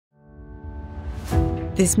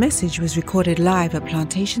This message was recorded live at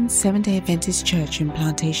Plantation Seventh-day Adventist Church in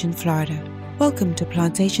Plantation, Florida. Welcome to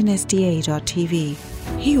PlantationSDA.tv.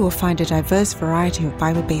 Here you will find a diverse variety of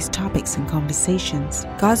Bible-based topics and conversations.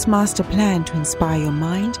 God's master plan to inspire your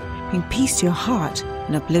mind, bring peace to your heart,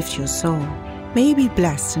 and uplift your soul. May you be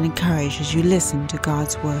blessed and encouraged as you listen to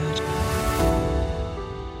God's Word.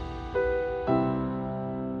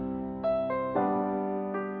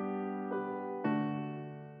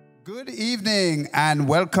 Good evening and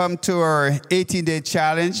welcome to our 18-day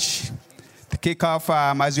challenge. To kick off,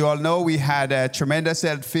 as you all know, we had a tremendous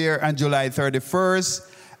health fair on July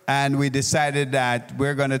 31st, and we decided that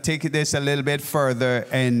we're going to take this a little bit further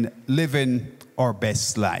in living our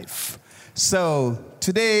best life. So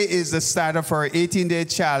today is the start of our 18-day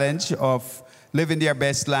challenge of living their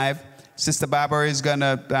best life. Sister Barbara is going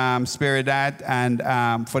to spearhead that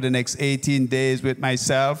and for the next 18 days with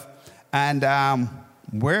myself. And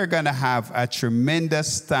we're going to have a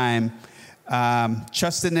tremendous time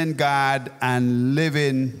trusting in God and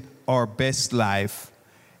living our best life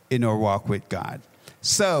in our walk with God.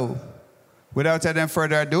 So, without any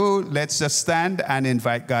further ado, let's just stand and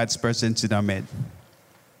invite God's presence in our midst.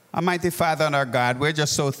 Almighty Father and our God, we're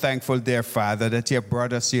just so thankful, dear Father, that you have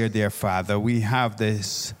brought us here, dear Father. We have the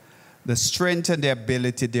strength and the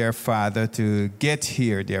ability, dear Father, to get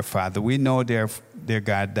here, dear Father. We know, dear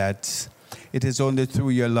God, that it is only through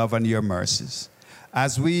your love and your mercies.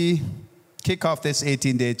 As we kick off this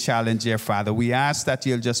 18-day challenge, dear Father, we ask that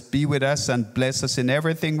you'll just be with us and bless us in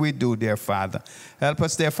everything we do, dear Father. Help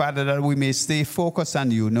us, dear Father, that we may stay focused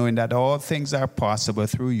on you, knowing that all things are possible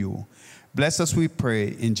through you. Bless us, we pray,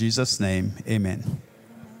 in Jesus' name, amen.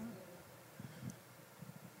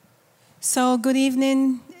 So, good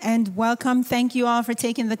evening and welcome. Thank you all for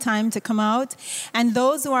taking the time to come out. And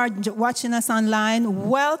those who are watching us online,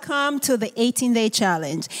 welcome to the 18-day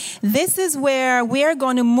challenge. This is where we're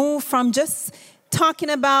going to move from just talking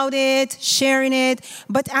about it, sharing it,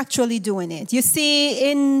 but actually doing it. You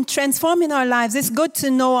see, in transforming our lives, it's good to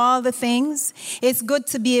know all the things. It's good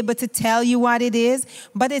to be able to tell you what it is,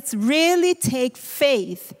 but it's really take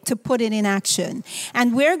faith to put it in action.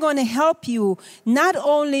 And we're going to help you not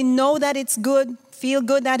only know that it's good, feel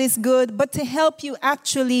good that it's good, but to help you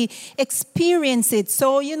actually experience it.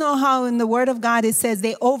 So you know how in the Word of God it says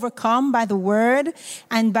they overcome by the Word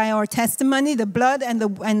and by our testimony, the blood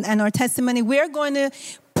and our testimony. We're going to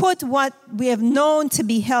put what we have known to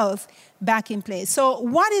be health back in place. So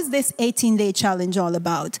what is this 18-day challenge all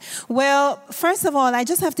about? Well, first of all, I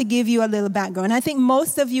just have to give you a little background. I think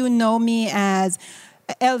most of you know me as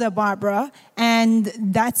Elder Barbara, and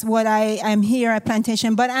that's what I am here at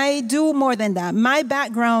Plantation. But I do more than that. My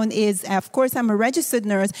background is, of course, I'm a registered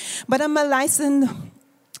nurse, but I'm a lifestyle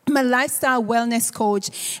wellness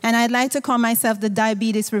coach, and I'd like to call myself the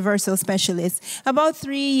diabetes reversal specialist. About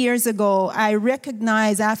 3 years ago, I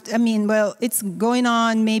recognized it's going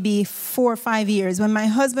on maybe 4 or 5 years, when my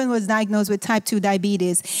husband was diagnosed with type 2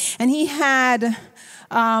 diabetes, and he had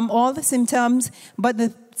all the symptoms, but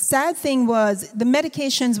the sad thing was the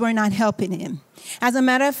medications were not helping him. As a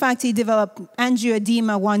matter of fact, he developed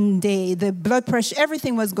angioedema one day, the blood pressure,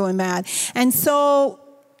 everything was going bad. And so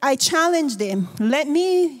I challenged him, let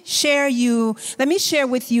me share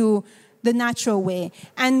with you the natural way.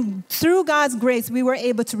 And through God's grace, we were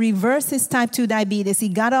able to reverse his type 2 diabetes. He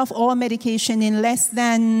got off all medication in less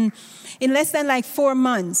than like 4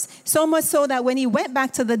 months. So much so that when he went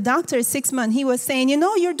back to the doctor 6 months, he was saying,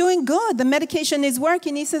 you're doing good. The medication is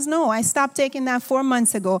working. He says, no, I stopped taking that 4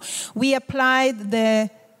 months ago. We applied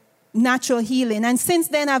the natural healing. And since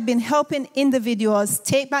then, I've been helping individuals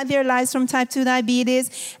take back their lives from type 2 diabetes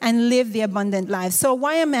and live the abundant life. So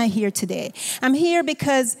why am I here today? I'm here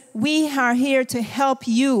because we are here to help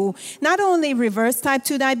you not only reverse type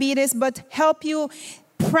 2 diabetes, but help you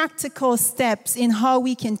practical steps in how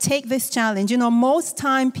we can take this challenge. Most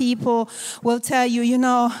time people will tell you,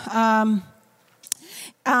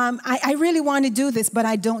 I really want to do this, but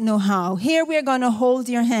I don't know how. Here we're going to hold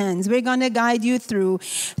your hands. We're going to guide you through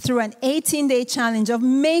an 18-day challenge of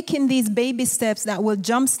making these baby steps that will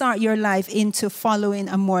jumpstart your life into following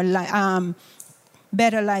a more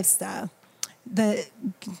better lifestyle.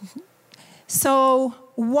 So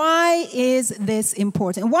why is this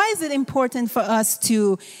important? Why is it important for us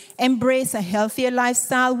to embrace a healthier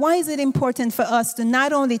lifestyle? Why is it important for us to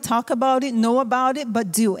not only talk about it, know about it,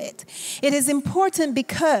 but do it? It is important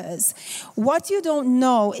because what you don't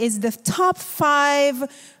know is the top 5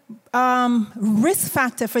 risk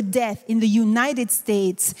factor for death in the United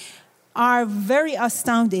States are very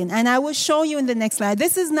astounding. And I will show you in the next slide.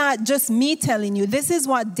 This is not just me telling you. This is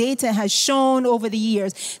what data has shown over the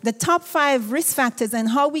years. The top 5 risk factors and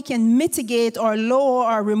how we can mitigate or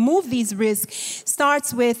lower or remove these risks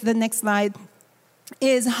starts with, the next slide,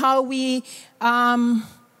 is how we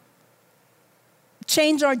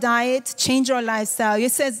change our diet, change our lifestyle.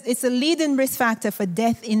 It says it's a leading risk factor for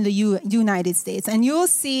death in the United States. And you'll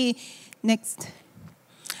see, next,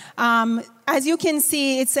 as you can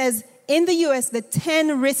see, it says in the U.S., the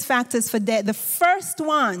 10 risk factors for death, the first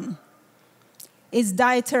one is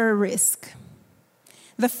dietary risk.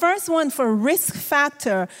 The first one for risk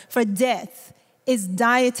factor for death is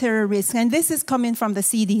dietary risk. And this is coming from the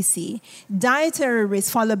CDC. Dietary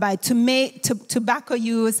risk followed by tobacco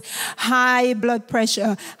use, high blood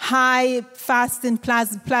pressure, high fasting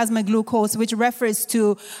plasma glucose, which refers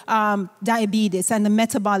to diabetes and the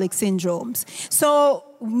metabolic syndromes. So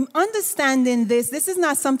understanding this is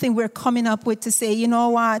not something we're coming up with to say, you know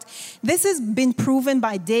what, this has been proven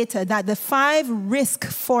by data that the 5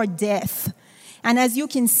 risks for death, and as you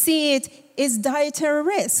can see it, is dietary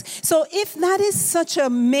risk. So if that is such a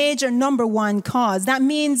major number 1 cause, that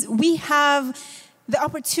means we have the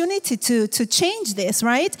opportunity to change this,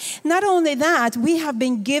 right? Not only that, we have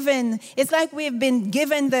been given, it's like we've been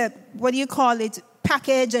given the,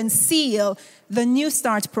 package and seal, the New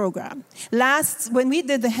Start program. When we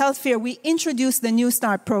did the health fair, we introduced the New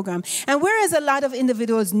Start program. And whereas a lot of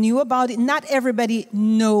individuals knew about it, not everybody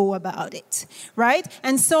know about it, right?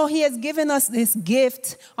 And so he has given us this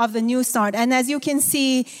gift of the New Start. And as you can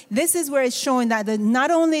see, this is where it's showing that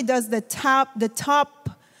not only does the top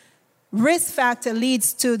risk factor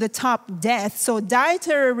leads to the top death. So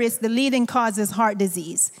dietary risk, the leading cause is heart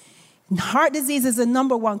disease. Heart disease is the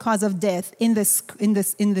number 1 cause of death in this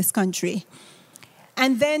country.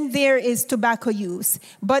 And then there is tobacco use.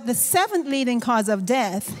 But the 7th leading cause of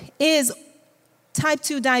death is type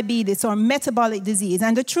 2 diabetes or metabolic disease.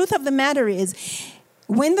 And the truth of the matter is,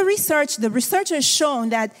 when the research has shown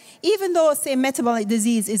that even though, say, metabolic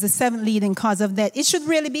disease is the 7th leading cause of death, it should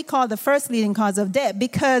really be called the 1st leading cause of death,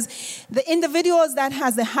 because the individuals that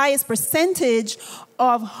has the highest percentage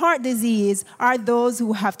of heart disease are those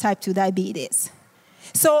who have type 2 diabetes.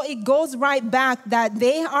 So it goes right back that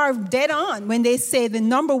they are dead on when they say the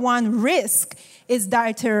number 1 risk is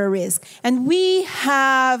dietary risk. And we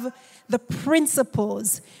have the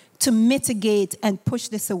principles to mitigate and push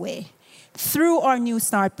this away through our New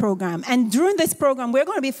Start program. And during this program, we're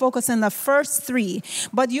going to be focused on the first 3.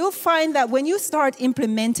 But you'll find that when you start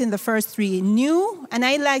implementing the first 3, new, and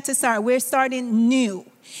I like to start, we're starting new.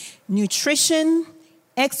 Nutrition,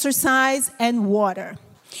 exercise, and water.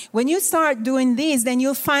 When you start doing these, then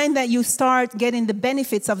you'll find that you start getting the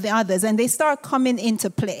benefits of the others, and they start coming into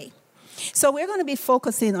play. So we're going to be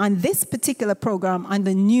focusing on this particular program, on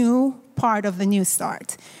the new part of the New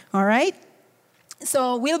Start. All right?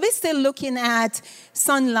 So we'll be still looking at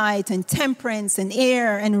sunlight and temperance and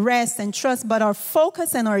air and rest and trust, but our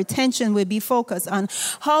focus and our attention will be focused on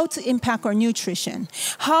how to impact our nutrition,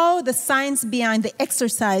 how the science behind the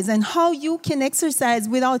exercise, and how you can exercise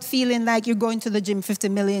without feeling like you're going to the gym 50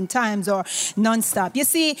 million times or nonstop. You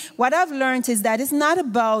see, what I've learned is that it's not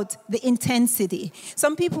about the intensity.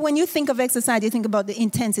 Some people, when you think of exercise, you think about the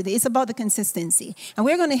intensity. It's about the consistency. And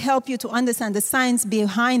we're going to help you to understand the science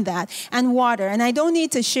behind that, and water. And I don't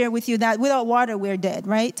need to share with you that without water, we're dead,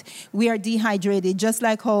 right? We are dehydrated, just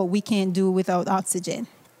like how we can't do without oxygen.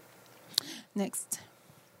 Next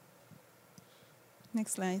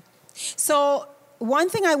slide. So one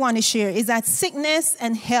thing I want to share is that sickness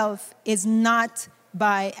and health is not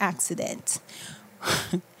by accident.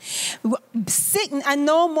 I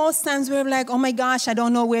know most times we're like, oh my gosh, I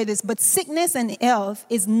don't know where this, but sickness and health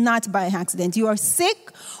is not by accident. You are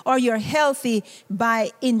sick or you're healthy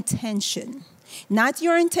by intention. Not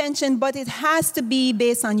your intention, but it has to be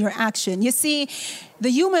based on your action. You see, the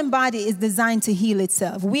human body is designed to heal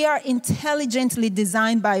itself. We are intelligently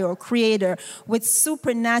designed by our Creator with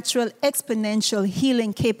supernatural, exponential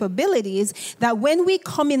healing capabilities that when we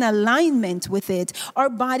come in alignment with it, our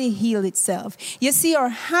body heals itself. You see, our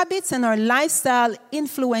habits and our lifestyle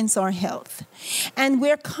influence our health. And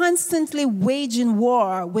we're constantly waging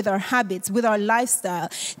war with our habits, with our lifestyle,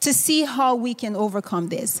 to see how we can overcome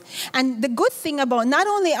this. And the good thing about, not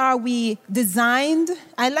only are we designed,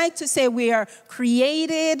 I like to say we are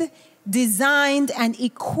created, designed, and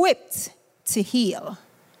equipped to heal.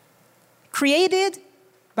 Created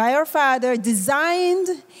by our Father, designed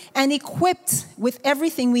and equipped with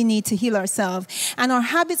everything we need to heal ourselves. And our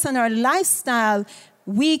habits and our lifestyle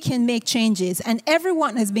we can make changes. And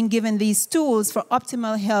everyone has been given these tools for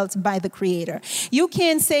optimal health by the Creator. You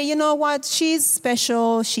can't say, you know what, she's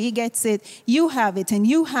special, she gets it. You have it, and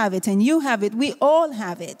you have it, and you have it. We all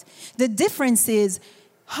have it. The difference is,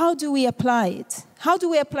 how do we apply it? How do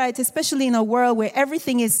we apply it, especially in a world where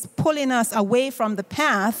everything is pulling us away from the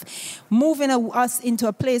path, moving us into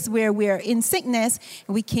a place where we're in sickness,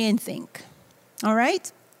 and we can't think. All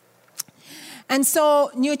right? And so,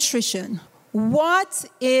 nutrition. What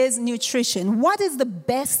is nutrition? What is the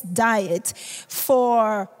best diet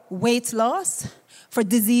for weight loss, for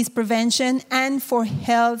disease prevention, and for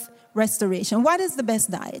health restoration? What is the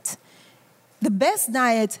best diet? The best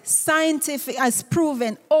diet, scientific, as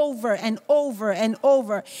proven over and over and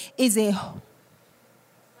over, is a...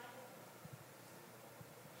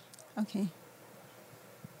 Okay.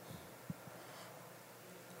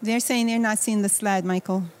 They're saying they're not seeing the slide,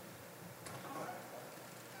 Michael.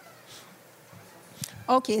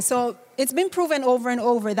 Okay, so it's been proven over and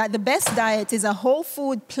over that the best diet is a whole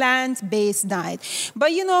food, plant-based diet.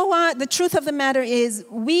 But you know what? The truth of the matter is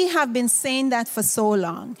we have been saying that for so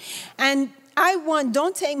long. And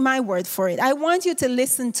don't take my word for it. I want you to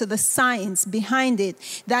listen to the science behind it,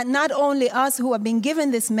 that not only us who have been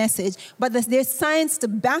given this message, but there's science to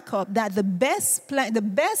back up that the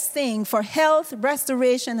best thing for health,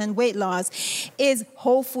 restoration, and weight loss is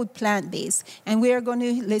whole food, plant-based. And we are going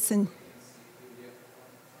to listen.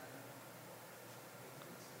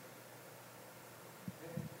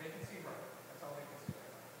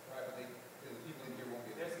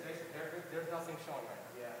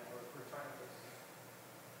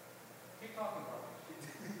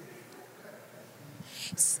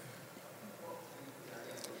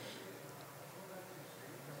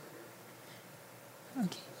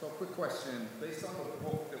 Okay. So quick question, based on the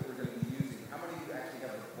book that we're going to be using, how many of you actually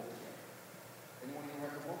have the book yet? Anyone here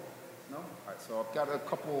have the book? No? All right, so I've got a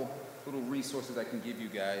couple little resources I can give you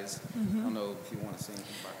guys. I don't know if you want to say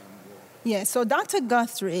anything about them. Yeah, so Dr.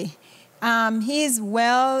 Guthrie, he is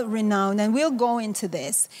well-renowned, and we'll go into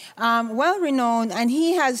this. Well-renowned, and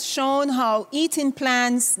he has shown how eating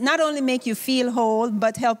plants not only make you feel whole,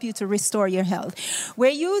 but help you to restore your health.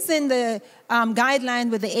 We're using the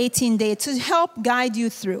guideline with the 18-day to help guide you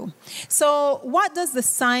through. So what does the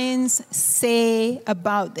science say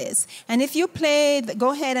about this? And if you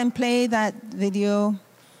go ahead and play that video.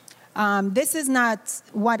 This is not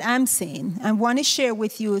what I'm saying. I want to share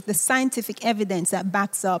with you the scientific evidence that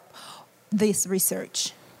backs up this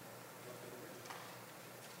research.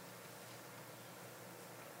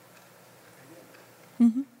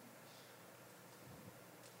 Mm-hmm.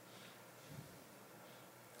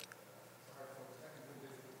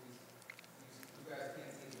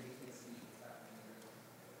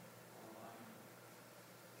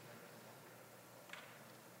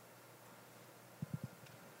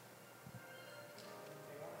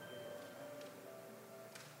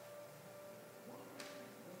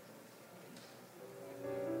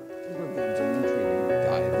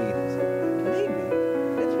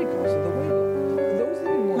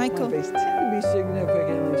 Tend to be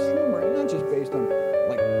significantly slimmer, not just based on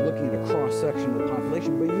looking at a cross-section of the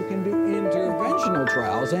population, but you can do interventional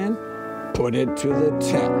trials and put it to the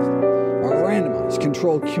test. A randomized,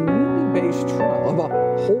 controlled, community-based trial of a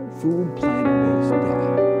whole food, plant-based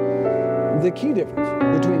diet. The key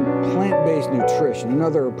difference between plant-based nutrition and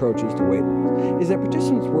other approaches to weight loss is that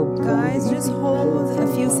participants were... Guys, just hold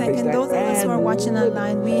a few seconds. Those of us who are watching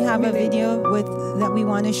online, we have a video that we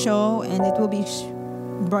want to show, and it will be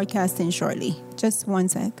broadcasting shortly. Just one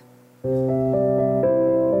sec.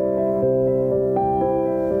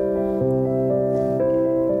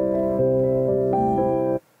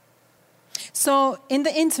 So in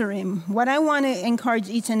the interim, what I want to encourage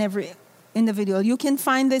each and every individual, you can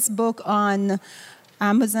find this book on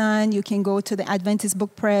Amazon. You can go to the Adventist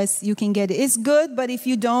Book Press. You can get it. It's good, but if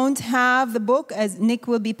you don't have the book, as Nick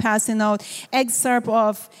will be passing out excerpt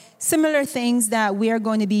of similar things that we are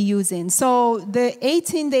going to be using. So the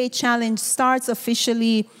 18-day challenge starts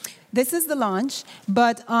officially. This is the launch,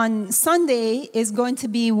 but on Sunday is going to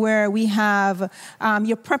be where we have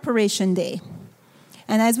your preparation day.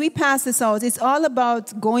 And as we pass this out, it's all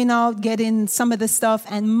about going out, getting some of the stuff.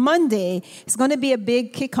 And Monday is going to be a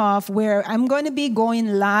big kickoff where I'm going to be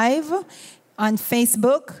going live on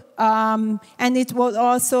Facebook. And it will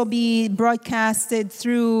also be broadcasted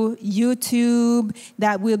through YouTube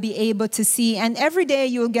that we'll be able to see. And every day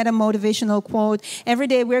you'll get a motivational quote. Every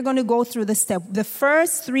day we're going to go through the step. The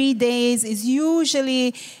first 3 days is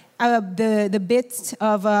usually the bit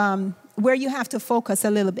of where you have to focus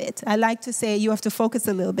a little bit. I like to say you have to focus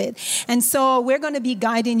a little bit. And so we're going to be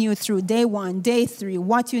guiding you through day 1, day 3,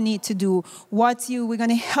 what you need to do, we're going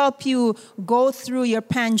to help you go through your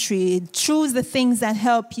pantry, choose the things that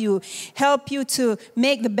help you to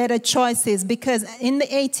make the better choices, because in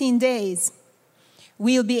the 18 days,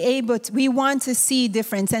 we want to see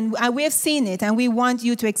difference. And we have seen it, and we want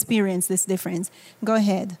you to experience this difference. Go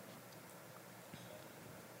ahead.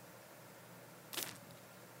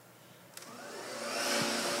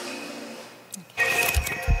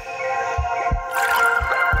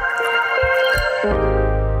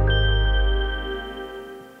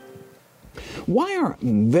 Why are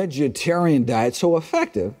vegetarian diets so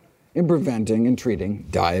effective in preventing and treating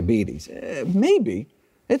diabetes? Maybe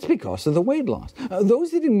it's because of the weight loss.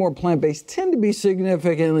 Those eating more plant-based tend to be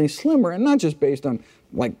significantly slimmer, and not just based on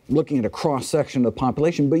looking at a cross-section of the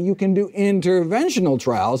population, but you can do interventional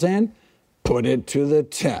trials and put it to the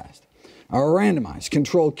test. A randomized,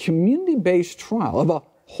 controlled, community-based trial of a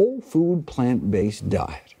whole food plant-based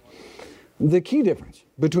diet. The key difference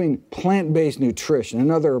between plant-based nutrition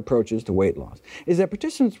and other approaches to weight loss is that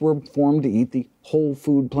participants were formed to eat the whole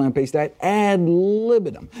food plant-based diet ad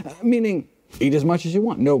libitum, meaning eat as much as you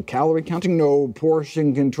want. No calorie counting, no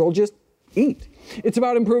portion control, just eat. It's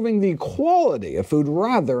about improving the quality of food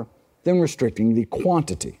rather than restricting the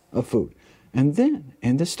quantity of food. And then,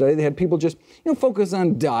 in this study, they had people just focus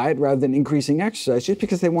on diet rather than increasing exercise, just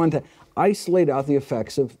because they wanted to isolate out the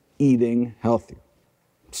effects of eating healthier.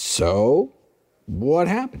 So, what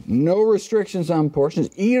happened? No restrictions on portions.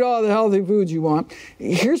 Eat all the healthy foods you want.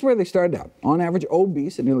 Here's where they started out. On average,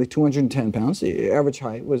 obese at nearly 210 pounds. The average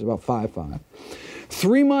height was about 5'5".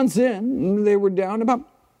 3 months in, they were down about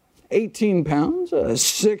 18 pounds.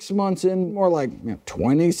 6 months in, more like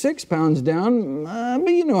 26 pounds down.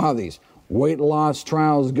 But you know how these weight loss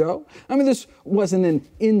trials go. I mean, this wasn't an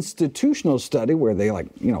institutional study where they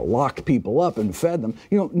locked people up and fed them.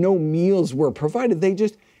 No meals were provided. They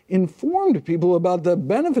just informed people about the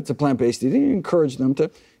benefits of plant-based eating and encouraged them to,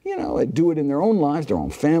 do it in their own lives, their own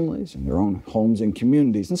families, and their own homes and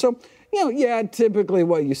communities. And so, typically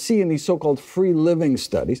what you see in these so-called free living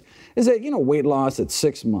studies is that, weight loss at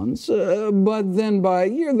 6 months, but then by a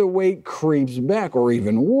year the weight creeps back, or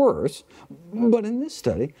even worse. But in this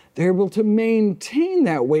study, they're able to maintain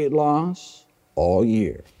that weight loss all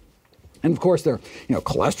year. And of course, their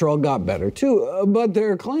cholesterol got better too, but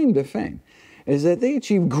their claim to fame is that they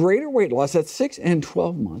achieve greater weight loss at 6 and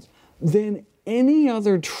 12 months than any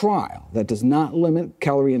other trial that does not limit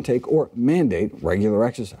calorie intake or mandate regular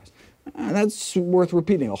exercise. That's worth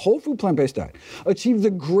repeating. A whole food plant-based diet achieved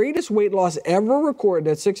the greatest weight loss ever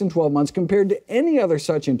recorded at 6 and 12 months compared to any other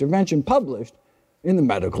such intervention published in the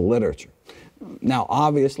medical literature. Now,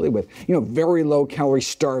 obviously, with very low calorie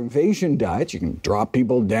starvation diets, you can drop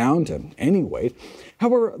people down to any weight.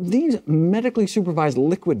 However, these medically supervised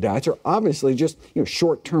liquid diets are obviously just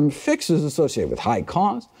short-term fixes associated with high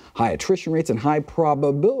cost, high attrition rates, and high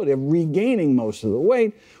probability of regaining most of the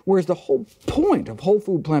weight, whereas the whole point of whole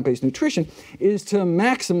food plant-based nutrition is to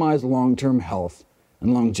maximize long-term health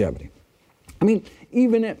and longevity. I mean,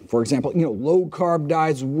 even if, for example, low-carb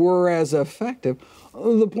diets were as effective,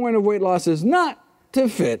 the point of weight loss is not to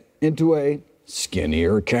fit into a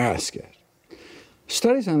skinnier casket.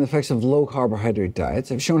 Studies on the effects of low-carbohydrate diets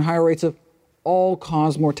have shown higher rates of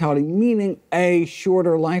all-cause mortality, meaning a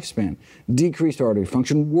shorter lifespan, decreased artery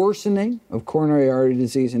function, worsening of coronary artery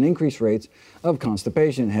disease, and increased rates of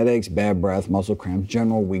constipation, headaches, bad breath, muscle cramps,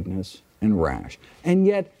 general weakness, and rash. And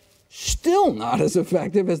yet, still not as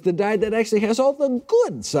effective as the diet that actually has all the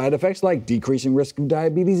good side effects like decreasing risk of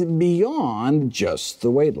diabetes beyond just the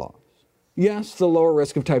weight loss. Yes, the lower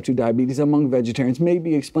risk of type 2 diabetes among vegetarians may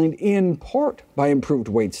be explained in part by improved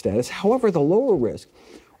weight status. However, the lower risk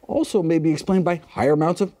also may be explained by higher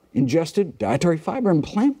amounts of ingested dietary fiber and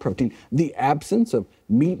plant protein, the absence of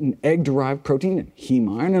meat and egg-derived protein and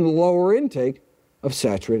heme iron, and a lower intake of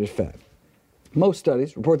saturated fat. Most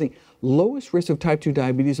studies report the lowest risk of type 2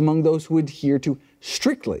 diabetes among those who adhere to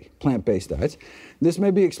strictly plant-based diets. This may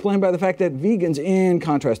be explained by the fact that vegans, in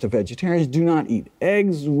contrast to vegetarians, do not eat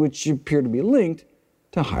eggs, which appear to be linked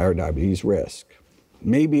to higher diabetes risk.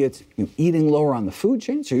 Maybe it's eating lower on the food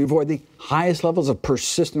chain, so you avoid the highest levels of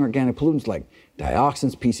persistent organic pollutants like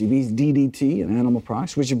dioxins, PCBs, DDT, and animal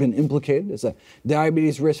products, which have been implicated as a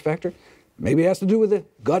diabetes risk factor. Maybe it has to do with the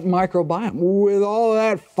gut microbiome. With all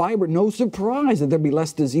that fiber, no surprise that there'd be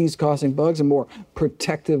less disease-causing bugs and more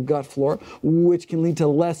protective gut flora, which can lead to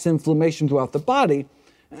less inflammation throughout the body.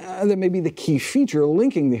 That may be the key feature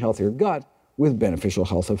linking the healthier gut with beneficial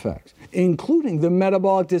health effects, including the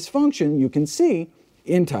metabolic dysfunction you can see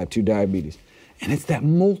in type 2 diabetes. And it's that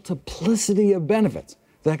multiplicity of benefits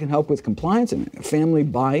that can help with compliance and family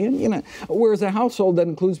buy-in. Whereas a household that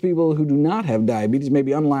includes people who do not have diabetes may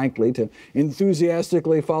be unlikely to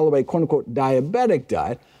enthusiastically follow a quote-unquote diabetic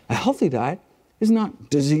diet, a healthy diet is not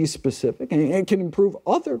disease-specific, and it can improve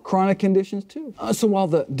other chronic conditions too. So while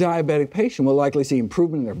the diabetic patient will likely see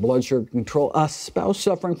improvement in their blood sugar control, a spouse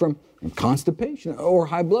suffering from constipation or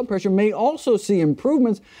high blood pressure may also see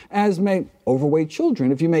improvements, as may overweight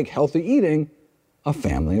children, if you make healthy eating a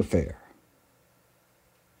family affair.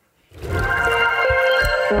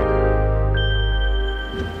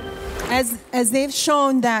 As they've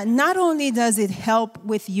shown that not only does it help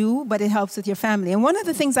with you, but it helps with your family. And one of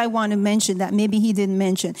the things I want to mention that maybe he didn't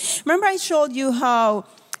mention, remember I showed you how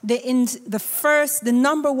the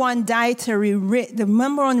number one dietary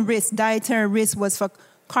risk was for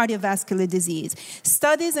cardiovascular disease.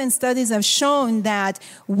 Studies have shown that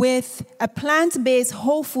with a plant-based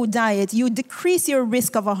whole food diet, you decrease your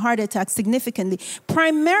risk of a heart attack significantly,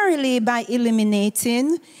 primarily by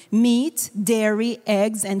eliminating meat, dairy,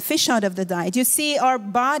 eggs, and fish out of the diet. You see, our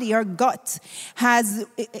body, our gut has...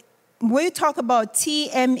 We talk about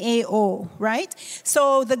TMAO, right?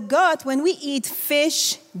 So the gut, when we eat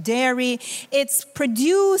fish, dairy, it's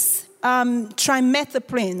produce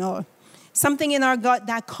trimethoprim or something in our gut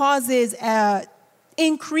that causes an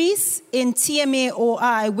increase in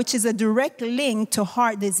TMAOI, which is a direct link to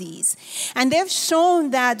heart disease. And they've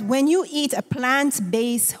shown that when you eat a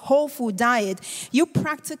plant-based whole food diet, you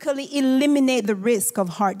practically eliminate the risk of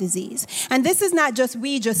heart disease. And this is not just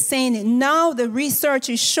we just saying it. Now the research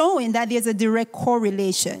is showing that there's a direct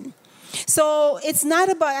correlation. So it's not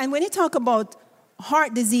about, and when you talk about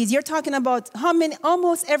heart disease, you're talking about how many,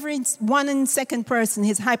 almost every 1 in 2 person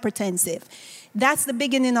is hypertensive. That's the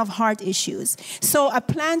beginning of heart issues. So a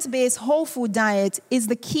plant-based whole food diet is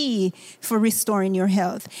the key for restoring your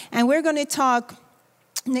health. And we're going to talk,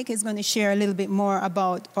 Nick is going to share a little bit more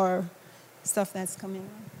about our stuff that's coming on.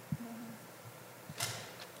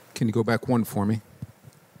 Can you go back one for me?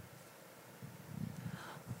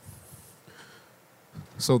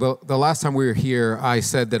 So the last time we were here, I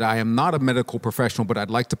said that I am not a medical professional, but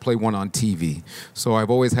I'd like to play one on TV. So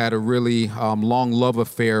I've always had a really long love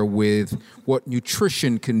affair with what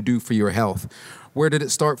nutrition can do for your health. Where did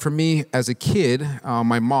it start for me? As a kid,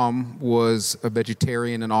 my mom was a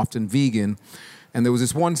vegetarian and often vegan. And there was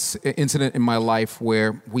this one incident in my life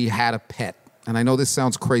where we had a pet. And I know this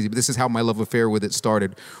sounds crazy, but this is how my love affair with it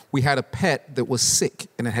started. We had a pet that was sick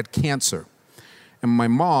and it had cancer. And my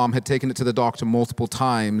mom had taken it to the doctor multiple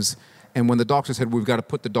times. And when the doctor said, we've got to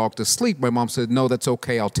put the dog to sleep, my mom said, no, that's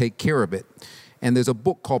okay. I'll take care of it. And there's a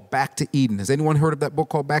book called Back to Eden. Has anyone heard of that book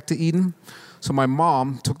called Back to Eden? So my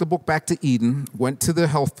mom took the book Back to Eden, went to the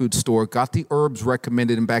health food store, got the herbs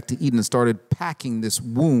recommended in Back to Eden, and started packing this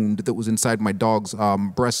wound that was inside my dog's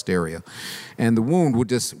breast area. And the wound would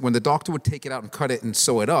just, when the doctor would take it out and cut it and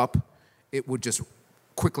sew it up, it would just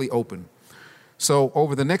quickly open. So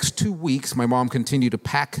over the next 2 weeks, my mom continued to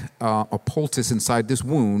pack a poultice inside this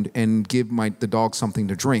wound and give the dog something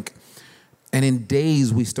to drink. And in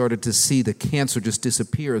days, we started to see the cancer just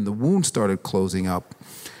disappear and the wound started closing up.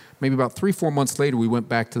 Maybe about 3-4 months later, we went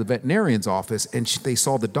back to the veterinarian's office and they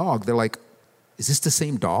saw the dog. They're like, is this the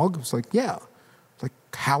same dog? I was like, yeah. Like,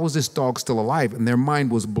 how is this dog still alive? And their mind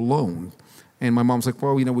was blown. And my mom's like,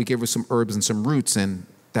 well, we gave her some herbs and some roots and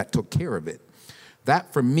that took care of it.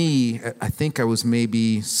 That, for me, I think I was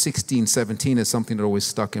maybe 16, 17, is something that always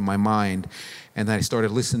stuck in my mind. And then I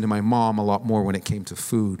started listening to my mom a lot more when it came to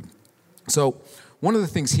food. So one of the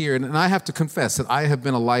things here, and I have to confess that I have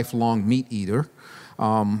been a lifelong meat eater.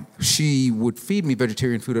 She would feed me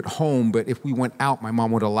vegetarian food at home, but if we went out, my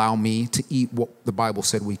mom would allow me to eat what the Bible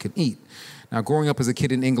said we could eat. Now, growing up as a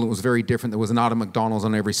kid in England was very different. There was not a McDonald's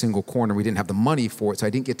on every single corner. We didn't have the money for it, so I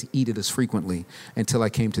didn't get to eat it as frequently until I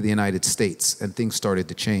came to the United States, and things started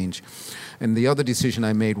to change. And the other decision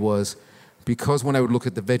I made was, because when I would look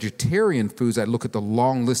at the vegetarian foods, I'd look at the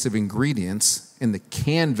long list of ingredients in the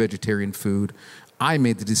canned vegetarian food, I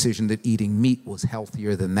made the decision that eating meat was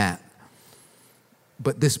healthier than that.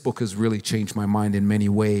 But this book has really changed my mind in many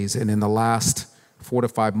ways, and in the last 4 to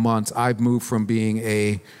 5 months, I've moved from being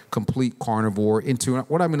a complete carnivore into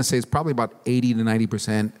what I'm going to say is probably about 80 to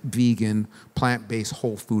 90% vegan, plant-based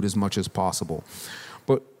whole food as much as possible.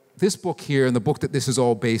 But this book here and the book that this is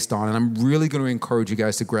all based on, and I'm really going to encourage you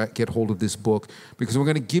guys to get hold of this book because we're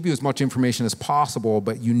going to give you as much information as possible,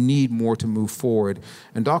 but you need more to move forward.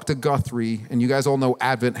 And Dr. Guthrie, and you guys all know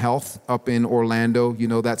Advent Health up in Orlando, you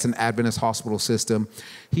know that's an Adventist hospital system.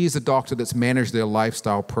 He's a doctor that's managed their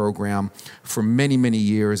lifestyle program for many, many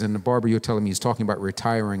years. And Barbara, you're telling me he's talking about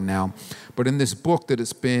retiring now. But in this book that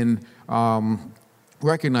it's been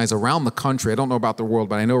recognized around the country, I don't know about the world,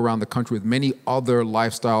 but I know around the country with many other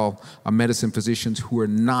lifestyle medicine physicians who are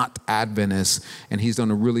not Adventists, and he's done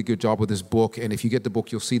a really good job with this book. And if you get the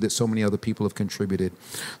book, you'll see that so many other people have contributed.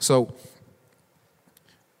 So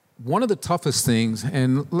one of the toughest things,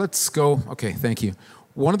 and let's go, okay, thank you.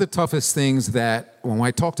 One of the toughest things that when I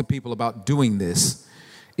talk to people about doing this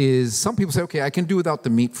is some people say, okay, I can do without the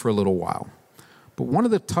meat for a little while. But one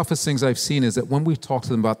of the toughest things I've seen is that when we talk to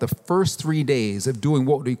them about the first 3 days of doing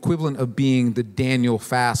what the equivalent of being the Daniel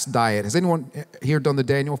fast diet. Has anyone here done the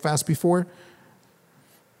Daniel fast before?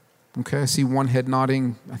 Okay, I see one head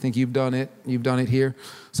nodding. I think you've done it. You've done it here.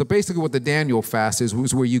 So basically what the Daniel fast is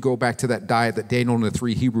was where you go back to that diet that Daniel and the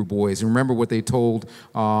 3 Hebrew boys. And remember what they told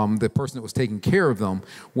the person that was taking care of them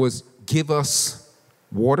was give us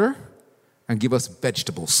water and give us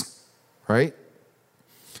vegetables, right?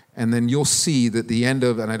 And then you'll see that the end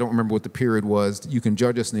of, and I don't remember what the period was, you can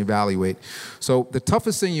judge us and evaluate. So the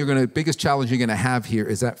toughest thing biggest challenge you're going to have here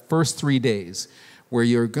is that first 3 days where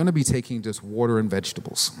you're going to be taking just water and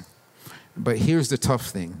vegetables. But here's the tough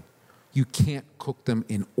thing. You can't cook them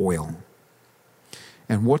in oil.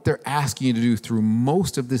 And what they're asking you to do through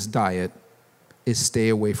most of this diet is stay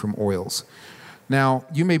away from oils. Now,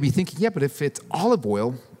 you may be thinking, yeah, but if it's olive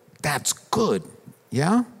oil, that's good,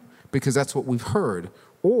 yeah? Because that's what we've heard.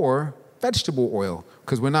 Or vegetable oil,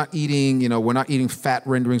 because we're not eating fat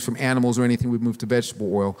renderings from animals or anything. We've moved to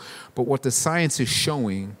vegetable oil. But what the science is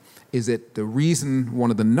showing is that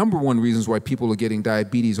one of the number one reasons why people are getting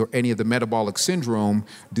diabetes or any of the metabolic syndrome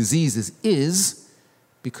diseases is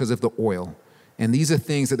because of the oil. And these are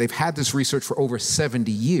things that they've had this research for over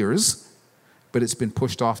 70 years, but it's been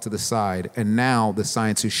pushed off to the side. And now the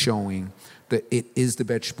science is showing that it is the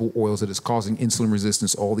vegetable oils that is causing insulin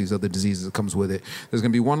resistance, all these other diseases that comes with it. There's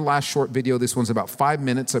going to be one last short video. This one's about 5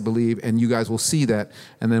 minutes, I believe, and you guys will see that,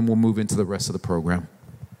 and then we'll move into the rest of the program.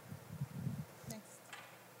 Thanks.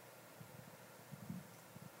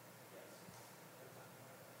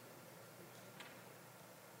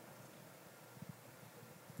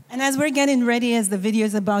 And as we're getting ready, as the video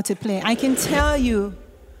is about to play, I can tell you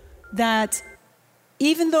that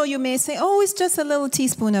even though you may say, oh, it's just a little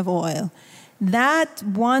teaspoon of oil, that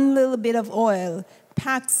one little bit of oil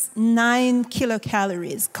packs 9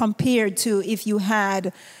 kilocalories compared to if you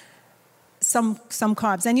had some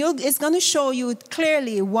carbs. And it's going to show you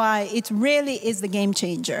clearly why it really is the game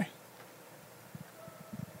changer.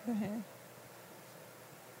 Go ahead.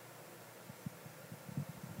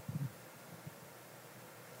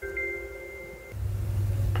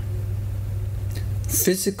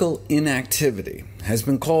 Physical inactivity has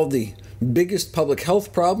been called the biggest public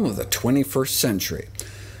health problem of the 21st century.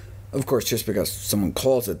 Of course, just because someone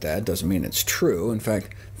calls it that doesn't mean it's true. In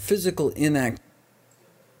fact, physical inactivity.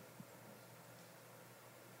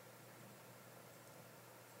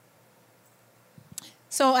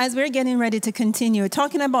 So as we're getting ready to continue,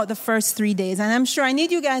 talking about the first 3 days, and I'm sure I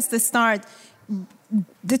need you guys to start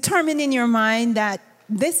determining in your mind that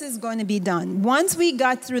this is going to be done. Once we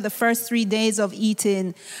got through the first 3 days of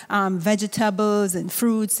eating vegetables and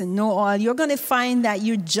fruits and no oil, you're going to find that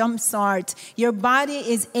you jumpstart. Your body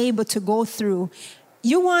is able to go through.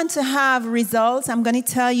 You want to have results, I'm going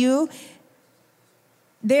to tell you,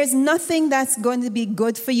 there's nothing that's going to be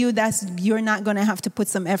good for you that you're not going to have to put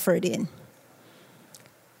some effort in.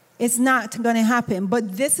 It's not going to happen.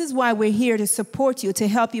 But this is why we're here to support you, to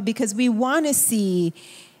help you, because we want to see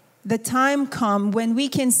the time come when we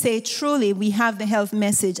can say truly we have the health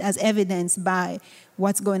message as evidenced by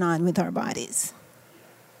what's going on with our bodies.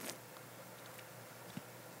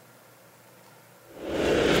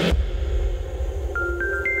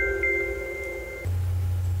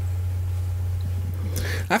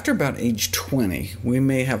 After about age 20, we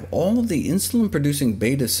may have all of the insulin-producing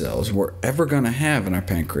beta cells we're ever going to have in our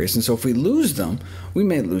pancreas, and so if we lose them, we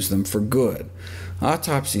may lose them for good.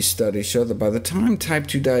 Autopsy studies show that by the time type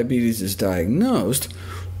 2 diabetes is diagnosed,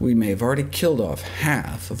 we may have already killed off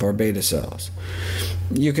half of our beta cells.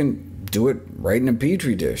 You can do it right in a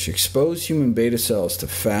petri dish. Expose human beta cells to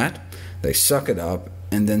fat, they suck it up,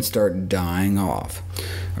 and then start dying off.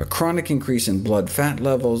 A chronic increase in blood fat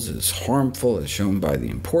levels is harmful, as shown by the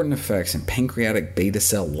important effects in pancreatic beta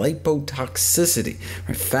cell lipotoxicity.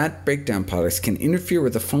 Fat breakdown products can interfere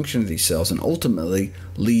with the function of these cells and ultimately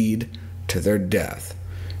lead to their death.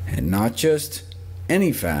 And not just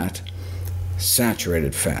any fat,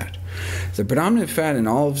 saturated fat. The predominant fat in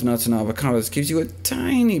olives, nuts, and avocados gives you a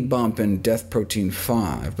tiny bump in death protein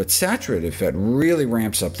 5, but saturated fat really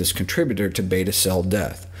ramps up this contributor to beta cell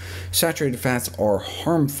death. Saturated fats are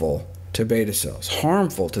harmful to beta cells,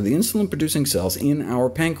 harmful to the insulin-producing cells in our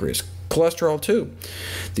pancreas. Cholesterol too.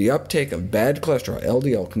 The uptake of bad cholesterol,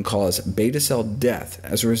 LDL, can cause beta cell death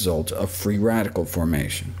as a result of free radical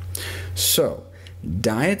formation. So,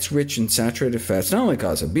 diets rich in saturated fats not only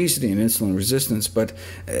cause obesity and insulin resistance, but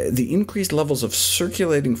the increased levels of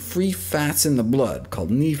circulating free fats in the blood, called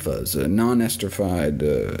NEFAs,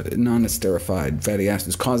 non-esterified fatty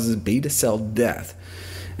acids, causes beta cell death,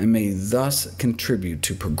 and may thus contribute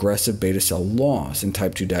to progressive beta cell loss in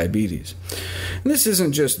type 2 diabetes. And this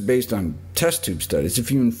isn't just based on test tube studies.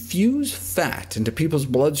 If you infuse fat into people's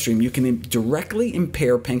bloodstream, you can directly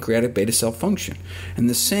impair pancreatic beta cell function, and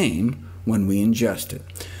the same when we ingest it.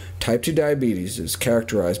 Type 2 diabetes is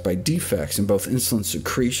characterized by defects in both insulin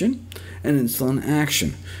secretion and insulin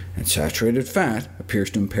action, and saturated fat appears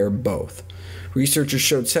to impair both. Researchers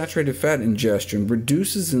showed saturated fat ingestion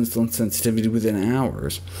reduces insulin sensitivity within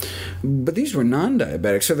hours, but these were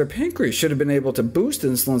non-diabetics, so their pancreas should have been able to boost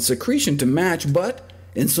insulin secretion to match, but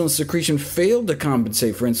insulin secretion failed to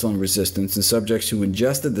compensate for insulin resistance in subjects who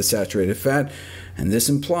ingested the saturated fat, and this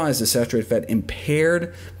implies the saturated fat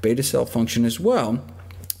impaired beta cell function as well,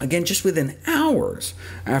 again just within hours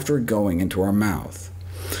after going into our mouth.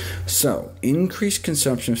 So, increased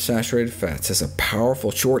consumption of saturated fats has a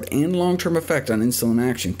powerful short and long-term effect on insulin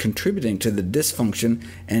action, contributing to the dysfunction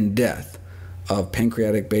and death of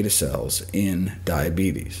pancreatic beta cells in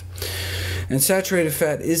diabetes. And saturated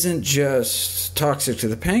fat isn't just toxic to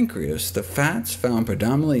the pancreas. The fats found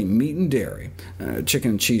predominantly in meat and dairy,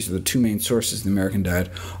 chicken and cheese are the two main sources in the American diet,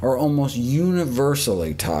 are almost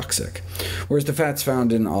universally toxic, whereas the fats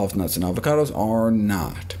found in olive, nuts, and avocados are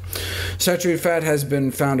not. Saturated fat has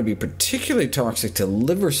been found to be particularly toxic to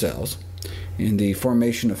liver cells in the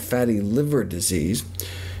formation of fatty liver disease.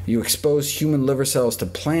 You expose human liver cells to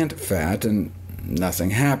plant fat, and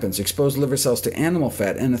nothing happens. Expose liver cells to animal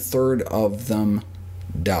fat, and a third of them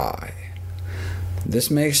die.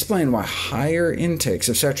 This may explain why higher intakes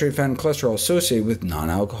of saturated fat and cholesterol are associated with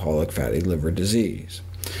non-alcoholic fatty liver disease.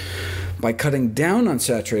 By cutting down on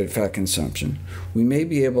saturated fat consumption, we may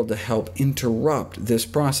be able to help interrupt this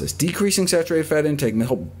process. Decreasing saturated fat intake may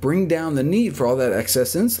help bring down the need for all that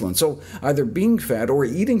excess insulin. So either being fat or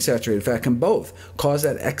eating saturated fat can both cause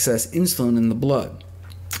that excess insulin in the blood.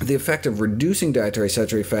 The effect of reducing dietary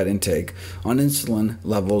saturated fat intake on insulin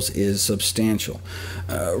levels is substantial,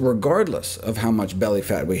 regardless of how much belly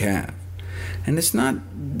fat we have. And it's not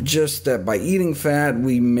just that by eating fat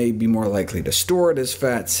we may be more likely to store it as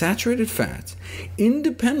fat. Saturated fats,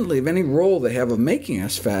 independently of any role they have of making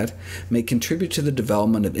us fat, may contribute to the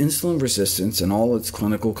development of insulin resistance and all its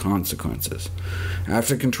clinical consequences.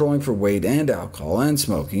 After controlling for weight and alcohol and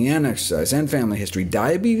smoking and exercise and family history,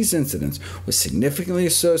 diabetes incidence was significantly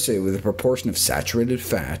associated with the proportion of saturated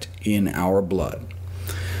fat in our blood.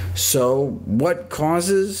 So what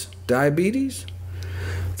causes diabetes?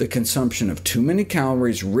 The consumption of too many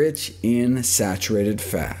calories rich in saturated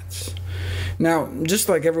fats. Now, just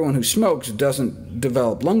like everyone who smokes doesn't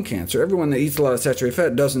develop lung cancer, everyone that eats a lot of saturated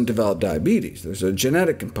fat doesn't develop diabetes. There's a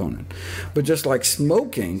genetic component. But just like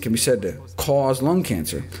smoking can be said to cause lung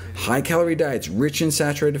cancer, high-calorie diets rich in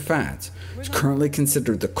saturated fats is currently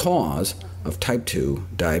considered the cause of type 2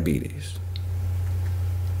 diabetes.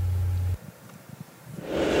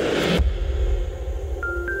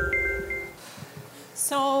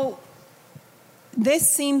 So this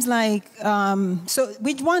seems like, so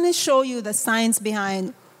we want to show you the science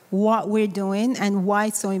behind what we're doing and why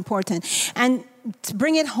it's so important. And to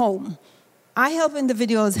bring it home, I help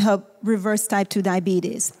individuals help reverse type 2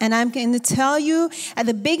 diabetes. And I'm going to tell you, at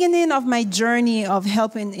the beginning of my journey of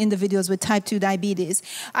helping individuals with type 2 diabetes,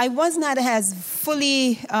 I was not as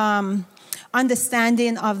fully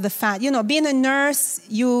understanding of the fact, being a nurse,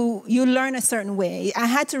 you learn a certain way. I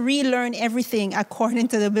had to relearn everything according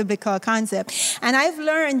to the biblical concept. And I've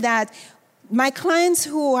learned that my clients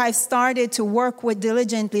who I've started to work with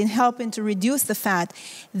diligently in helping to reduce the fat,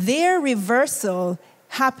 their reversal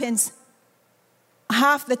happens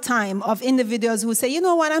half the time of individuals who say, you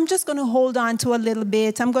know what, I'm just going to hold on to a little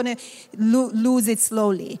bit. I'm going to lose it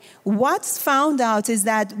slowly. What's found out is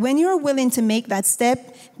that when you're willing to make that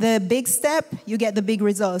step, the big step, you get the big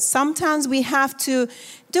results. Sometimes we have to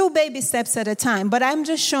do baby steps at a time, but I'm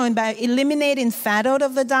just showing by eliminating fat out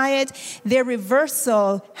of the diet, their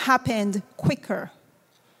reversal happened quicker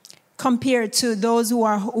compared to those who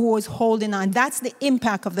was holding on. That's the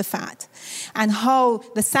impact of the fat and how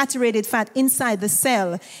the saturated fat inside the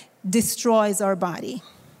cell destroys our body.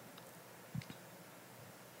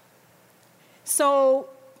 So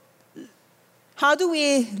how do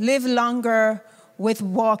we live longer with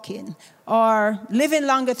walking or living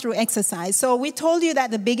longer through exercise? So we told you that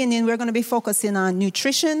at the beginning we're going to be focusing on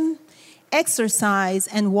nutrition, exercise,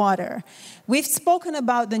 and water. We've spoken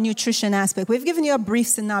about the nutrition aspect. We've given you a brief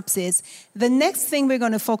synopsis. The next thing we're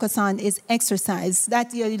going to focus on is exercise,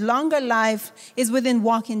 that your longer life is within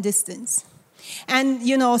walking distance. And,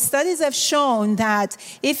 studies have shown that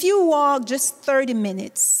if you walk just 30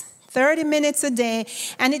 minutes a day,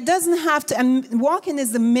 and it doesn't have to, and walking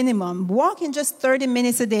is the minimum. Walking just 30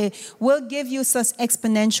 minutes a day will give you such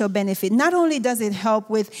exponential benefit. Not only does it help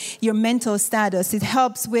with your mental status, it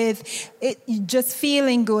helps with it just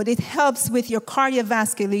feeling good. It helps with your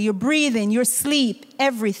cardiovascular, your breathing, your sleep,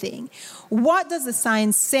 everything. What does the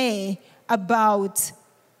science say about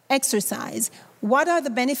exercise? What are the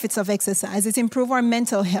benefits of exercise? It improves our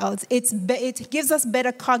mental health. It gives us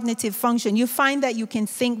better cognitive function. You find that you can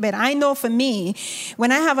think better. I know for me,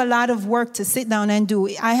 when I have a lot of work to sit down and do,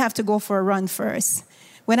 I have to go for a run first.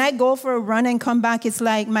 When I go for a run and come back, it's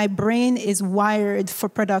like my brain is wired for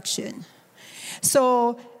production.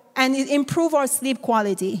 And it improves our sleep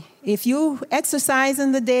quality. If you exercise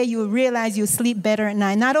in the day, you realize you sleep better at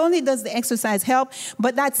night. Not only does the exercise help,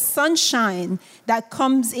 but that sunshine that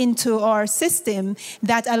comes into our system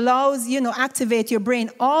that allows, activate your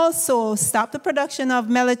brain, also stop the production of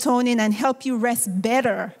melatonin and help you rest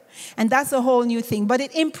better. And that's a whole new thing. But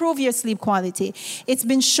it improves your sleep quality. It's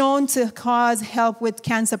been shown to help with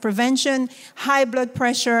cancer prevention, high blood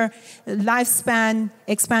pressure, lifespan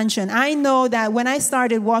expansion. I know that when I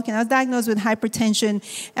started walking, I was diagnosed with hypertension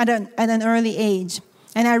at an early age.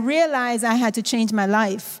 And I realized I had to change my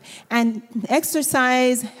life. And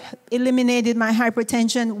exercise eliminated my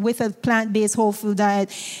hypertension with a plant-based whole food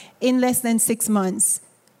diet in less than 6 months.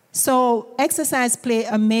 So exercise plays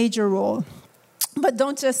a major role. But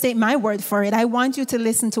don't just take my word for it. I want you to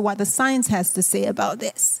listen to what the science has to say about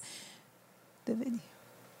this. The video.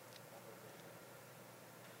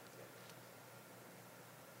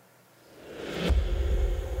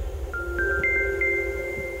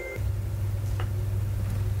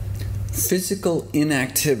 Physical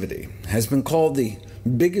inactivity has been called the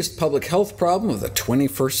biggest public health problem of the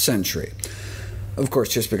 21st century. Of course,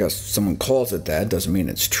 just because someone calls it that doesn't mean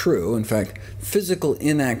it's true. In fact, physical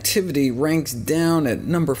inactivity ranks down at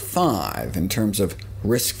number 5 in terms of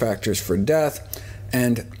risk factors for death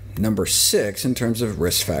and number 6 in terms of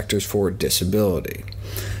risk factors for disability.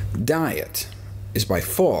 Diet is by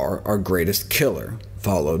far our greatest killer,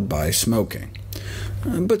 followed by smoking.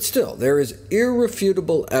 But still, there is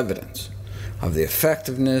irrefutable evidence of the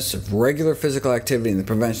effectiveness of regular physical activity in the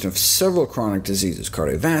prevention of several chronic diseases: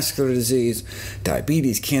 cardiovascular disease,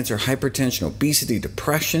 diabetes, cancer, hypertension, obesity,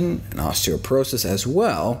 depression, and osteoporosis, as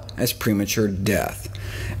well as premature death,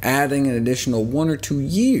 adding an additional 1 or 2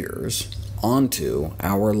 years onto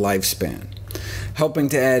our lifespan, helping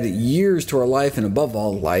to add years to our life and, above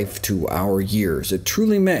all, life to our years. It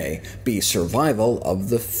truly may be survival of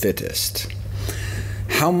the fittest.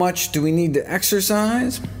 How much do we need to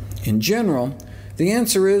exercise? In general, the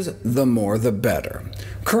answer is the more the better.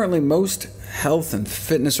 Currently, most health and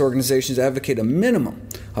fitness organizations advocate a minimum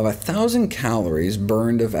of 1,000 calories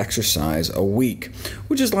burned of exercise a week,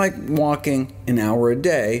 which is like walking an hour a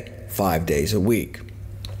day, 5 days a week.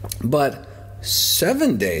 But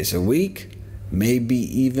 7 days a week may be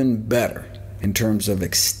even better in terms of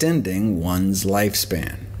extending one's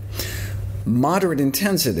lifespan. Moderate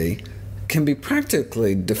intensity can be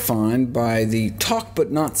practically defined by the talk but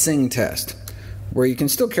not sing test, where you can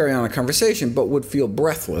still carry on a conversation but would feel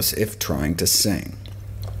breathless if trying to sing.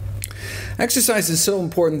 Exercise is so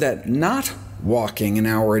important that not walking an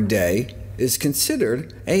hour a day is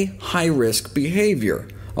considered a high-risk behavior,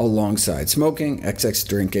 alongside smoking, excess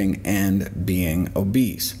drinking, and being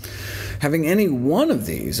obese. Having any one of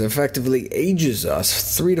these effectively ages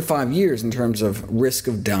us 3 to 5 years in terms of risk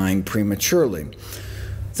of dying prematurely.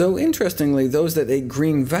 Though, interestingly, those that ate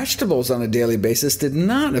green vegetables on a daily basis did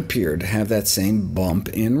not appear to have that same bump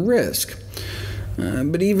in risk.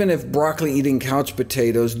 But even if broccoli-eating couch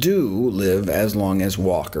potatoes do live as long as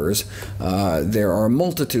walkers, there are a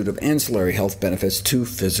multitude of ancillary health benefits to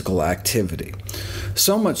physical activity.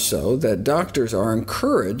 So much so that doctors are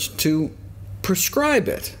encouraged to prescribe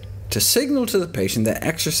it, to signal to the patient that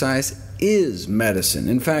exercise is medicine.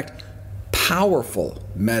 In fact, powerful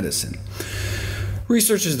medicine.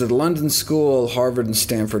 Researchers at the London School, Harvard, and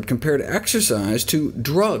Stanford compared exercise to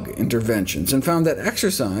drug interventions and found that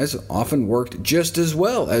exercise often worked just as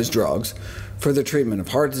well as drugs for the treatment of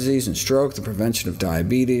heart disease and stroke, the prevention of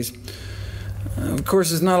diabetes. Of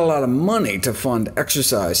course, there's not a lot of money to fund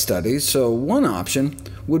exercise studies, so one option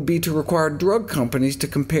would be to require drug companies to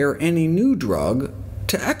compare any new drug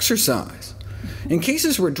to exercise. In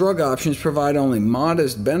cases where drug options provide only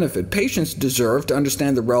modest benefit, patients deserve to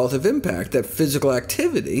understand the relative impact that physical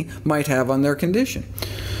activity might have on their condition.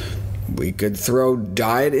 We could throw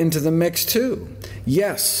diet into the mix too.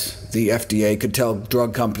 Yes, the FDA could tell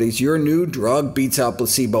drug companies, your new drug beats out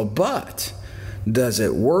placebo, but does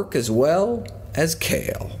it work as well as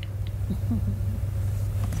kale?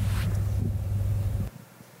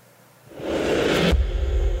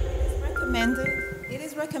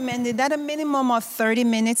 Recommended that a minimum of 30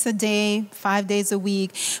 minutes a day, 5 days a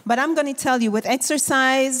week. But I'm going to tell you, with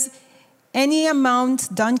exercise, any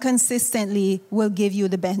amount done consistently will give you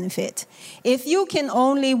the benefit. If you can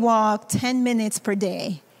only walk 10 minutes per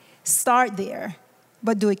day, start there,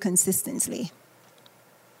 but do it consistently.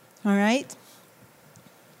 All right?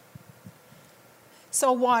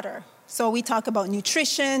 So water. So we talk about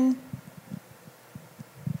nutrition.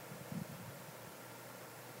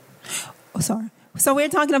 So we're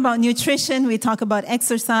talking about nutrition, we talk about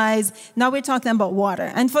exercise, now we're talking about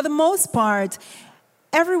water. And for the most part,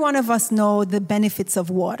 every one of us know the benefits of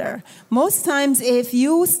water. Most times, if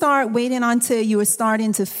you start waiting until you're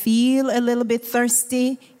starting to feel a little bit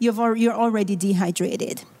thirsty, you're already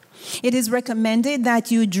dehydrated. It is recommended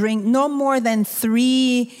that you drink no more than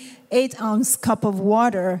 3 8-ounce cup of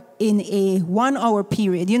water in a 1 hour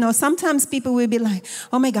period. You know, sometimes people will be like,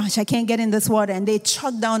 oh my gosh, I can't get in this water, and they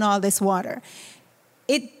chug down all this water.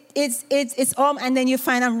 It's all, and then you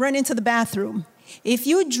find I'm running to the bathroom. If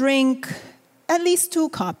you drink at least 2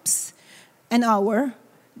 cups an hour,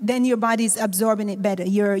 then your body's absorbing it better.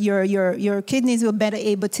 Your kidneys will better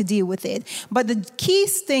able to deal with it. But the key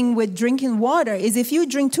thing with drinking water is if you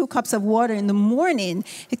drink 2 cups of water in the morning,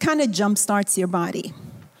 it kind of jumpstarts your body.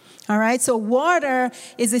 All right, so water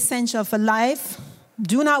is essential for life.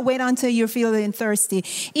 Do not wait until you're feeling thirsty.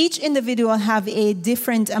 Each individual have a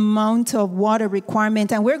different amount of water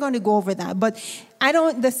requirement, and we're going to go over that. But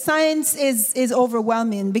the science is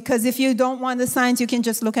overwhelming, because if you don't want the science, you can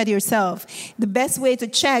just look at yourself. The best way to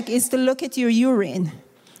check is to look at your urine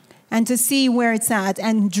and to see where it's at,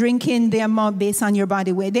 and drinking the amount based on your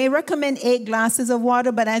body weight. They recommend 8 glasses of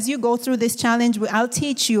water, but as you go through this challenge, I'll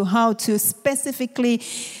teach you how to specifically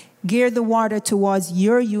gear the water towards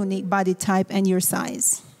your unique body type and your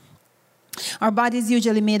size. Our body is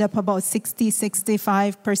usually made up about 60,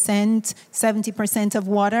 65%, 70% of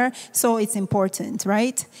water, so it's important,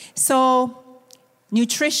 right? So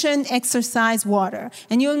nutrition, exercise, water.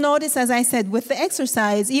 And you'll notice, as I said, with the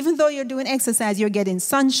exercise, even though you're doing exercise, you're getting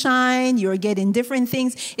sunshine, you're getting different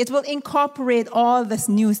things. It will incorporate all this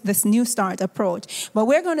new start approach. But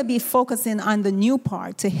we're going to be focusing on the new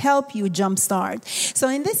part to help you jumpstart. So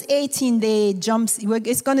in this 18-day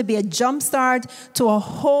it's going to be a jumpstart to a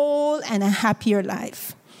whole and a happier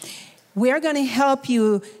life. We're going to help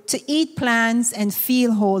you to eat plants and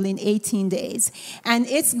feel whole in 18 days. And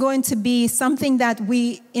it's going to be something that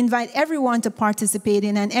we invite everyone to participate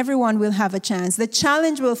in, and everyone will have a chance. The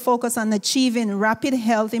challenge will focus on achieving rapid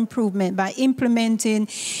health improvement by implementing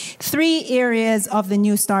 3 areas of the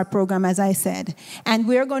New Start program, as I said. And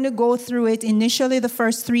we're going to go through it initially the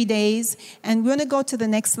first 3 days. And we're going to go to the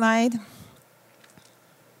next slide.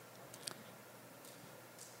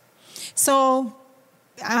 So,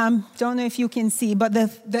 don't know if you can see, but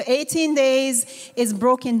the 18 days is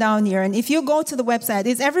broken down here. And if you go to the website,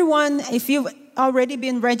 if you've already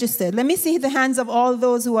been registered, let me see the hands of all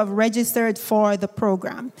those who have registered for the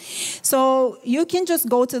program. So you can just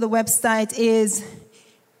go to the website, is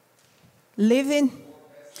living,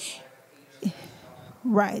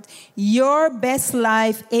 right,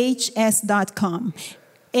 yourbestlifehs.com.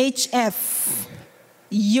 HF,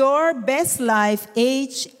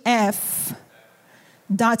 yourbestlifehf.com.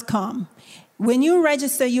 When you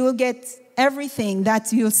register, you will get everything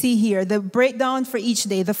that you'll see here, the breakdown for each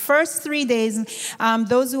day. The first 3 days,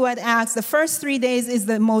 those who had asked, the first 3 days is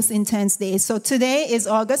the most intense days. So today is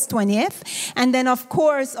August 20th. And then, of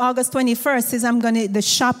course, August 21st is the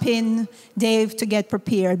shopping day to get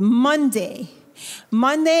prepared. Monday,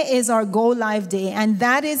 Monday is our Go Live Day, and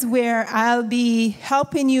that is where I'll be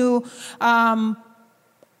helping you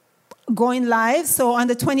going live. So on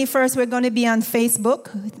the 21st, we're going to be on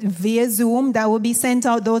Facebook via Zoom. That will be sent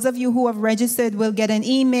out. Those of you who have registered will get an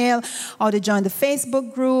email or to join the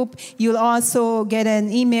Facebook group. You'll also get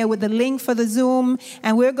an email with the link for the Zoom.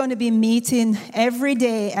 And we're going to be meeting every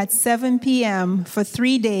day at 7 p.m. for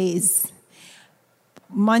 3 days.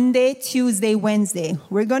 Monday, Tuesday, Wednesday.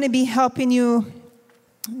 We're going to be helping you.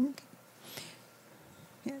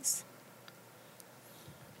 Yes.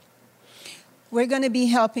 We're going to be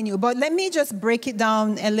helping you. But let me just break it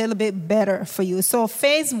down a little bit better for you. So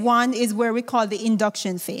phase 1 is where we call the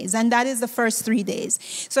induction phase, and that is the first 3 days.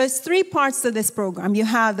 So it's 3 parts to this program. You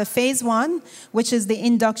have the phase 1, which is the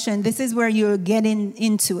induction. This is where you're getting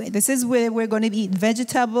into it. This is where we're going to eat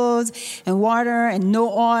vegetables and water and no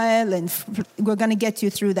oil, and we're going to get you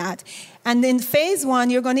through that. And in phase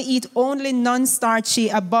 1, you're going to eat only non-starchy,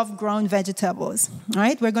 above-ground vegetables. All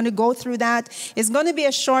right? We're going to go through that. It's going to be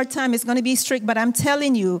a short time. It's going to be strict. But I'm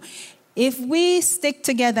telling you, if we stick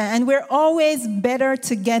together, and we're always better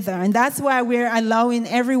together, and that's why we're allowing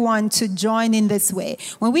everyone to join in this way.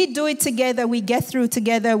 When we do it together, we get through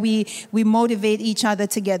together, we motivate each other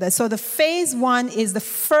together. So the phase 1 is the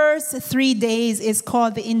first 3 days is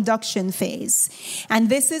called the induction phase. And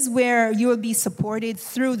this is where you will be supported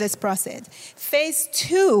through this process. Phase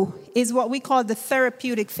 2 is what we call the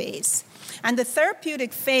therapeutic phase. And the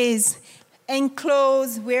therapeutic phase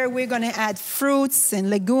enclose where we're going to add fruits and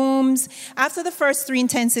legumes. After the first 3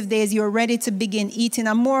 intensive days, you're ready to begin eating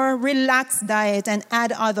a more relaxed diet and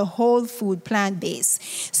add other whole food,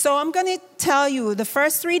 plant-based. So I'm going to tell you the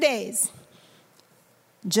first 3 days,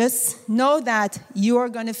 just know that you're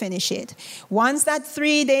going to finish it. Once that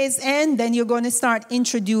 3 days end, then you're going to start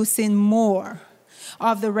introducing more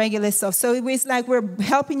of the regular stuff. So it's like we're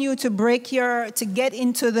helping you to get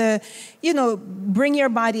into the, bring your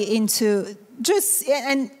body into just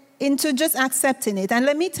accepting it. And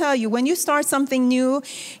let me tell you, when you start something new,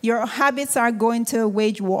 your habits are going to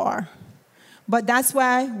wage war. But that's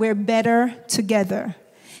why we're better together.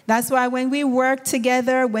 That's why when we work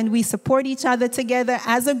together, when we support each other together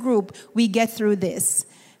as a group, we get through this.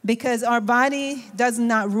 Because our body does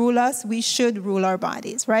not rule us. We should rule our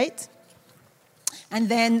bodies, right? And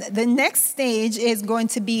then the next stage is going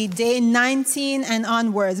to be day 19 and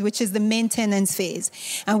onwards, which is the maintenance phase.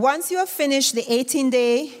 And once you have finished the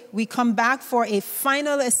 18-day, we come back for a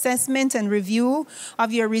final assessment and review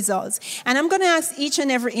of your results. And I'm going to ask each and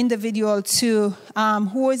every individual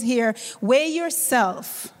who is here, weigh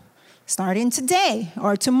yourself, starting today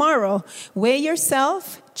or tomorrow. Weigh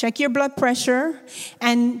yourself, check your blood pressure,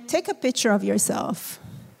 and take a picture of yourself.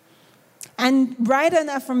 And write an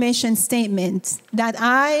affirmation statement that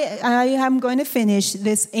I am going to finish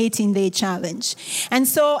this 18-day challenge. And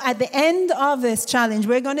so at the end of this challenge,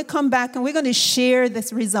 we're going to come back and we're going to share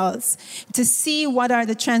these results to see what are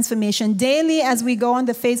the transformation. Daily, as we go on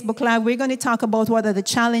the Facebook Live, we're going to talk about what are the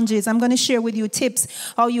challenges. I'm going to share with you tips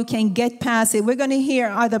how you can get past it. We're going to hear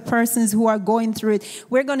other persons who are going through it.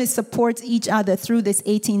 We're going to support each other through this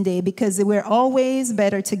 18-day because we're always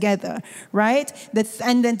better together, right?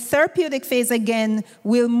 And then therapeutic phase again,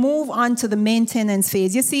 we'll move on to the maintenance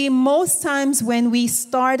phase. You see, most times when we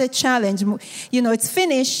start a challenge, it's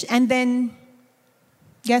finished, and then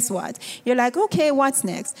guess what? You're like, okay, what's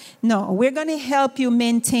next? No, we're going to help you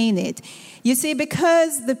maintain it. You see,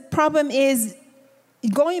 because the problem is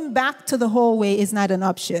going back to the whole way is not an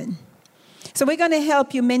option. So we're going to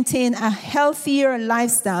help you maintain a healthier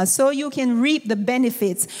lifestyle so you can reap the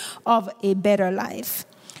benefits of a better life.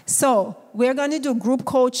 So we're going to do group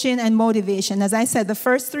coaching and motivation. As I said, the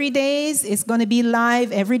first 3 days is going to be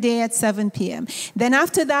live every day at 7 p.m. Then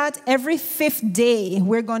after that, every 5th day,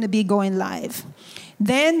 we're going to be going live.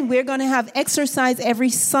 Then we're going to have exercise every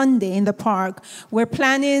Sunday in the park. We're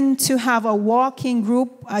planning to have a walking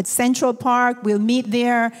group at Central Park. We'll meet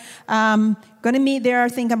there. Going to meet there, I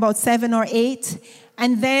think, about 7 or 8.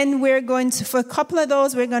 And then we're going to, for a couple of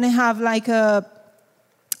those, we're going to have like a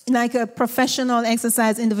professional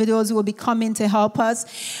exercise individuals who will be coming to help us.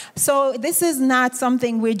 So this is not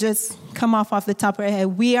something we just come off the top of our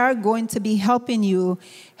head. We are going to be helping you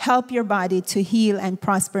help your body to heal and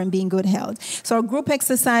prosper and be in good health. So our group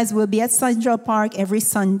exercise will be at Central Park every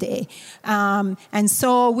Sunday. And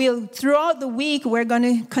so throughout the week, we're going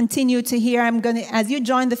to continue to hear. As you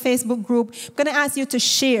join the Facebook group, I'm going to ask you to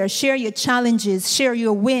share your challenges, share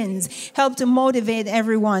your wins, help to motivate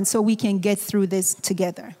everyone so we can get through this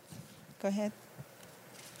together. Go ahead.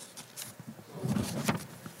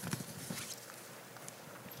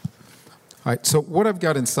 All right, so what I've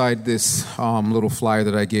got inside this little flyer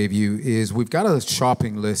that I gave you is we've got a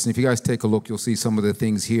shopping list. And if you guys take a look, you'll see some of the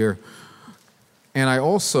things here. And I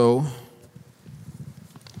also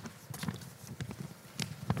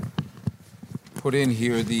put in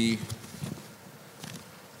here I think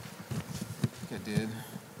I did.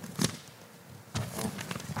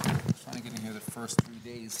 Trying to get in here the first 3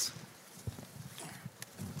 days.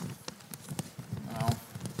 No.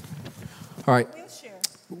 All right.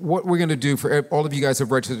 What we're going to do for all of you guys have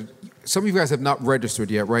registered, some of you guys have not registered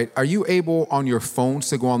yet, right? Are you able on your phones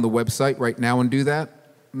to go on the website right now and do that?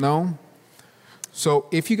 No? So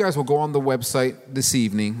if you guys will go on the website this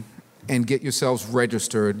evening and get yourselves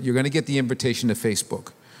registered, you're going to get the invitation to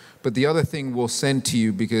Facebook. But the other thing we'll send to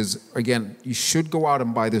you, because again, you should go out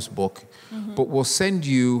and buy this book, but we'll send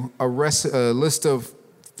you a list of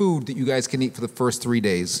food that you guys can eat for the first 3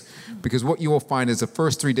 days, because what you will find is the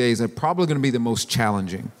first 3 days are probably going to be the most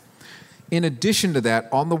challenging. In addition to that,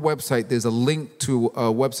 on the website, there's a link to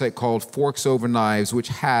a website called Forks Over Knives, which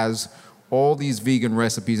has all these vegan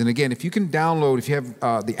recipes. And again, if you can download, if you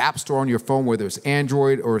have the App Store on your phone, whether it's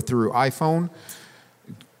Android or through iPhone,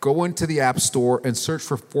 go into the App Store and search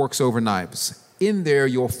for Forks Over Knives. In there,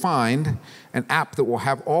 you'll find an app that will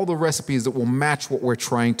have all the recipes that will match what we're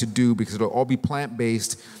trying to do, because it'll all be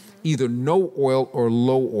plant-based, either no oil or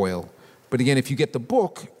low oil. But again, if you get the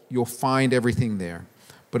book, you'll find everything there.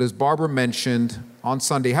 But as Barbara mentioned, on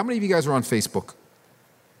Sunday, how many of you guys are on Facebook?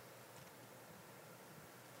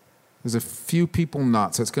 There's a few people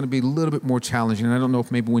not, so it's going to be a little bit more challenging. And I don't know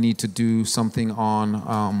if maybe we need to do something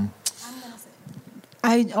on...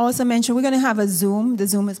 I also mentioned we're going to have a Zoom. The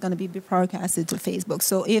Zoom is going to be broadcasted to Facebook.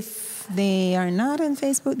 So if they are not on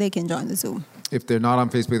Facebook, they can join the Zoom. If they're not on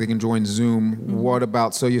Facebook, they can join Zoom. What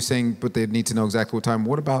about, so you're saying, but they need to know exactly what time.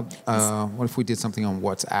 What about, what if we did something on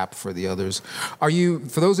WhatsApp for the others? Are you,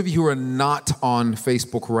 for those of you who are not on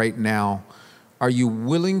Facebook right now, are you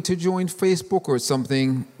willing to join Facebook or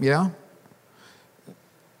something? Yeah?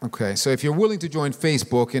 Okay, so if you're willing to join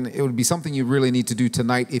Facebook, and it would be something you really need to do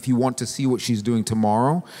tonight if you want to see what she's doing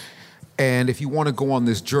tomorrow, and if you want to go on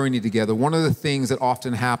this journey together, one of the things that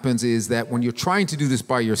often happens is that when you're trying to do this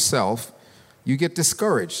by yourself, you get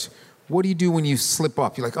discouraged. What do you do when you slip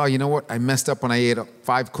up? You're like, oh, you know what? I messed up when I ate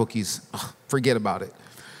 5 cookies. Ugh, forget about it.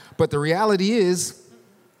 But the reality is,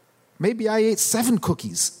 maybe I ate 7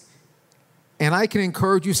 cookies. And I can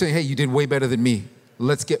encourage you saying, hey, you did way better than me.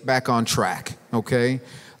 Let's get back on track, okay?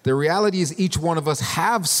 The reality is each one of us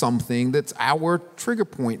have something that's our trigger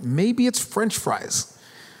point. Maybe it's French fries.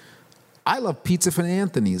 I love pizza from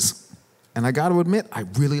Anthony's. And I got to admit, I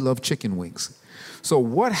really love chicken wings. So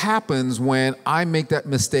what happens when I make that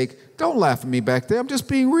mistake? Don't laugh at me back there. I'm just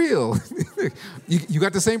being real. You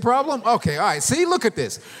got the same problem? Okay, all right. See, look at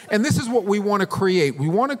this. And this is what we want to create. We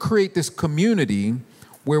want to create this community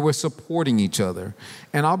where we're supporting each other.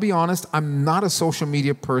 And I'll be honest, I'm not a social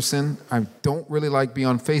media person. I don't really like being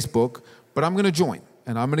on Facebook, but I'm going to join,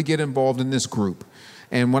 and I'm going to get involved in this group.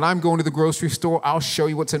 And when I'm going to the grocery store, I'll show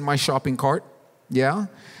you what's in my shopping cart, yeah?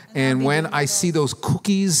 And when I see those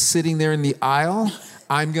cookies sitting there in the aisle,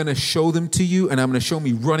 I'm going to show them to you, and I'm going to show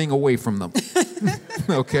me running away from them.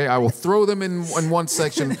 Okay, I will throw them in one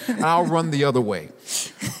section, and I'll run the other way.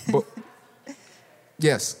 But,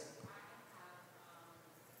 yes.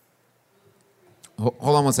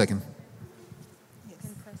 Hold on one second.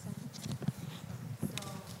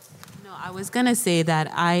 No, I was going to say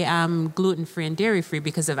that I am gluten-free and dairy-free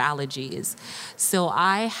because of allergies. So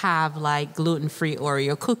I have like gluten-free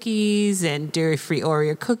Oreo cookies and dairy-free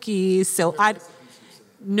Oreo cookies. So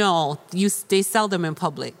they sell them in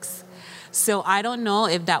Publix. So I don't know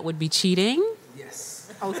if that would be cheating.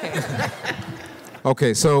 Yes. Okay.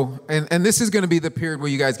 Okay, so, and this is going to be the period where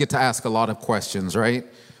you guys get to ask a lot of questions, right?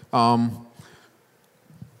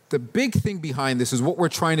 The big thing behind this is what we're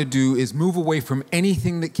trying to do is move away from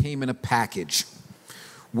anything that came in a package.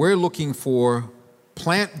 We're looking for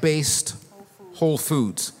plant-based whole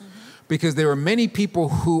foods, because there are many people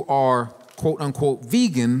who are quote-unquote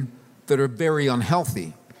vegan that are very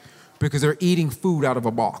unhealthy because they're eating food out of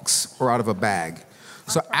a box or out of a bag.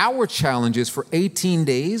 So our challenge is for 18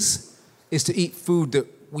 days is to eat food that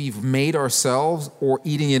we've made ourselves or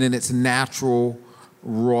eating it in its natural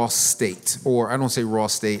raw state, or I don't say raw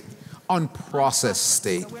state, unprocessed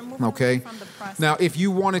state, okay? Now, if you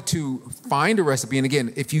wanted to find a recipe, and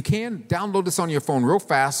again, if you can, download this on your phone real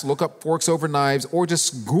fast, look up Forks Over Knives, or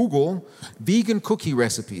just Google vegan cookie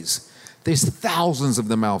recipes. There's thousands of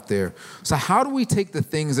them out there. So how do we take the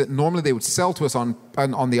things that normally they would sell to us on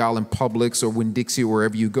the aisle in Publix or Winn-Dixie or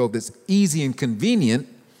wherever you go that's easy and convenient,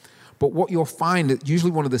 but what you'll find that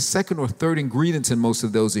usually one of the second or third ingredients in most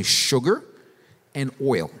of those is sugar, and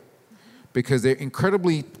oil because they're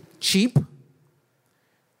incredibly cheap.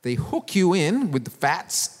 They hook you in with the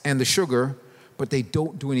fats and the sugar, but they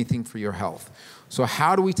don't do anything for your health. So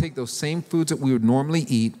how do we take those same foods that we would normally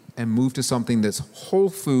eat and move to something that's whole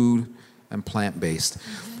food and plant-based?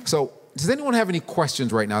 So does anyone have any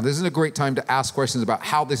questions right now? This is a great time to ask questions about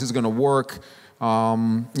how this is going to work,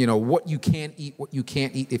 what you can eat, what you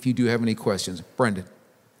can't eat, if you do have any questions. Brendan.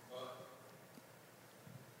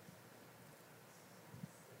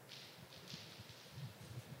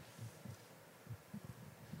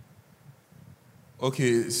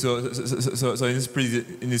 Okay, so in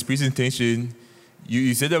this presentation,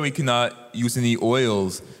 you said that we cannot use any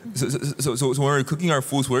oils. So when we're cooking our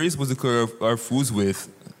foods, what are you supposed to cook our foods with?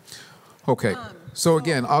 Okay. So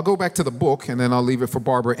again, I'll go back to the book and then I'll leave it for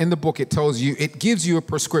Barbara. In the book, it gives you a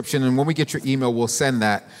prescription, and when we get your email, we'll send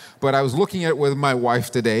that. But I was looking at it with my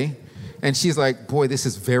wife today, and she's like, boy, this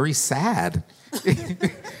is very sad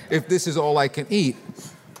if this is all I can eat.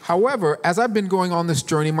 However, as I've been going on this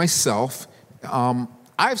journey myself,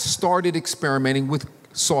 I've started experimenting with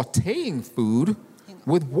sautéing food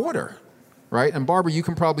with water, right? And Barbara, you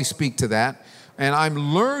can probably speak to that. And I'm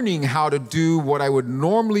learning how to do what I would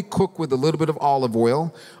normally cook with a little bit of olive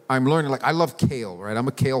oil. I'm learning, I love kale, right? I'm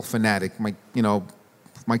a kale fanatic. My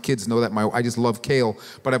kids know that. I just love kale.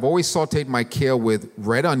 But I've always sautéed my kale with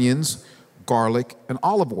red onions, garlic, and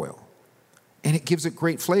olive oil. And it gives it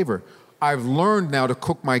great flavor. I've learned now to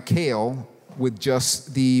cook my kale with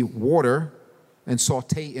just the water and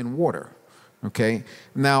sauté in water, okay?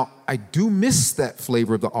 Now, I do miss that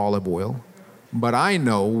flavor of the olive oil, but I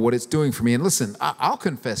know what it's doing for me. And listen, I'll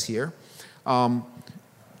confess here,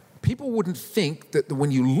 people wouldn't think that when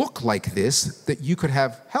you look like this, that you could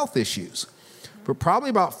have health issues. But probably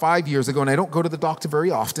about 5 years ago, and I don't go to the doctor very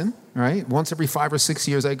often, right? Once every 5 or 6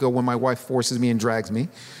 years I go when my wife forces me and drags me.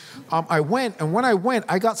 I went, and when I went,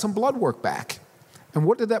 I got some blood work back. And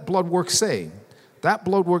what did that blood work say? That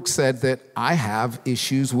blood work said that I have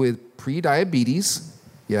issues with pre-diabetes.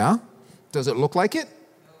 Yeah? Does it look like it?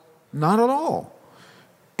 Not at all.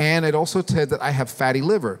 And it also said that I have fatty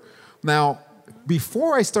liver. Now,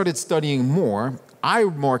 before I started studying more, I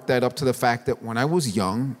marked that up to the fact that when I was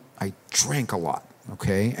young, I drank a lot,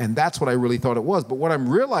 okay? And that's what I really thought it was. But what I'm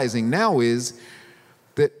realizing now is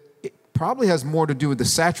that it probably has more to do with the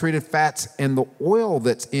saturated fats and the oil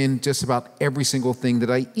that's in just about every single thing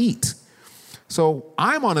that I eat. So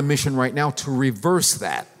I'm on a mission right now to reverse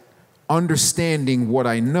that, understanding what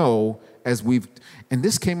I know and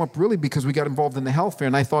this came up really because we got involved in the health fair,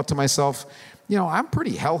 and I thought to myself, I'm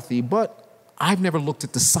pretty healthy, but I've never looked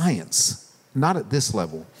at the science, not at this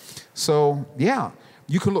level. So, yeah,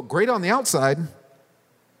 you can look great on the outside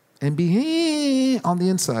and be on the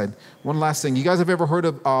inside. One last thing. You guys have ever heard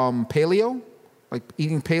of paleo? Like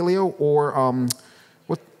eating paleo or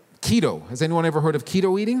keto? Has anyone ever heard of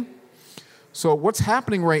keto eating? So what's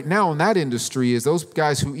happening right now in that industry is those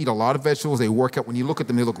guys who eat a lot of vegetables, they work out, when you look at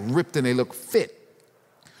them, they look ripped and they look fit.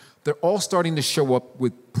 They're all starting to show up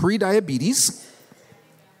with pre-diabetes.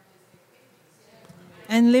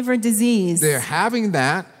 And liver disease. They're having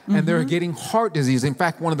that, and they're getting heart disease. In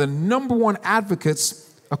fact, one of the number one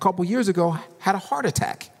advocates a couple years ago had a heart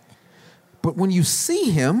attack. But when you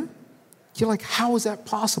see him, you're like, how is that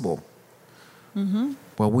possible?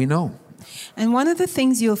 Well, we know. And one of the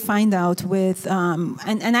things you'll find out with,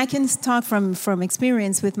 and I can talk from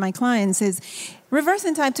experience with my clients, is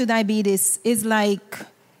reversing type 2 diabetes is like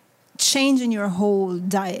changing your whole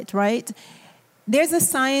diet, right? There's a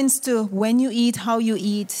science to when you eat, how you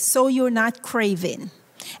eat, so you're not craving.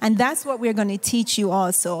 And that's what we're going to teach you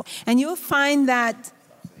also. And you'll find that,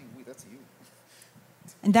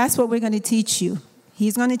 and that's what we're going to teach you.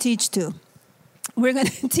 He's going to teach too. We're going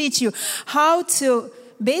to teach you how to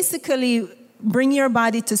basically bring your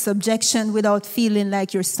body to subjection without feeling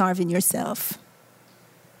like you're starving yourself.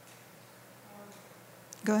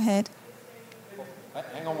 Go ahead.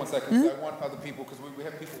 Hang on one second. I want other people, because we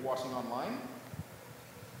have people watching online.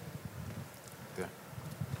 There.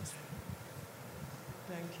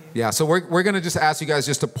 Thank you. Yeah, so we're going to just ask you guys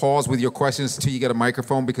just to pause with your questions until you get a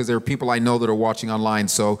microphone, because there are people I know that are watching online,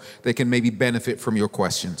 so they can maybe benefit from your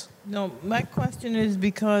questions. No, my question is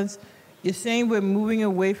because you're saying we're moving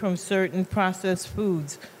away from certain processed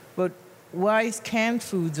foods, but why is canned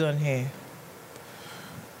foods on here?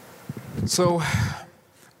 So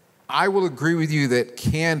I will agree with you that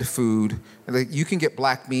canned food Like, you can get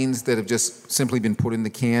black beans that have just simply been put in the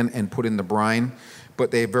can and put in the brine, but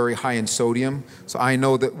they're very high in sodium. So I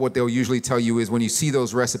know that what they'll usually tell you is when you see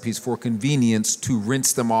those recipes, for convenience, to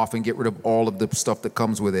rinse them off and get rid of all of the stuff that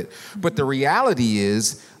comes with it. But the reality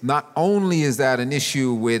is, not only is that an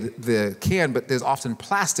issue with the can, but there's often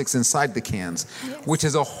plastics inside the cans, which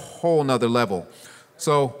is a whole nother level.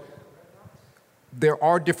 So there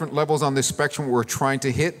are different levels on this spectrum we're trying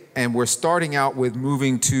to hit, and we're starting out with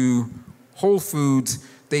moving to whole foods.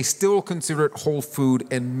 They still consider it whole food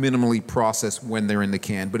and minimally processed when they're in the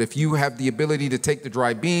can. But if you have the ability to take the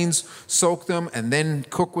dry beans, soak them, and then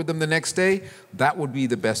cook with them the next day, that would be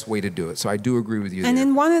the best way to do it. So I do agree with you And there.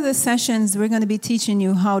 in one of the sessions, we're going to be teaching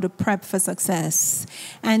you how to prep for success.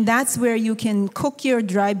 And that's where you can cook your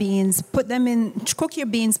dry beans, put them in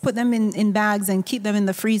bags and keep them in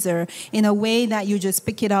the freezer in a way that you just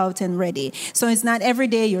pick it out and ready. So it's not every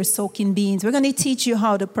day you're soaking beans. We're going to teach you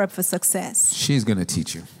how to prep for success. She's going to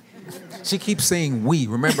teach you. She keeps saying we.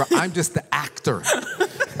 Remember, I'm just the actor.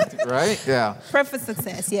 Right? Yeah. Prep for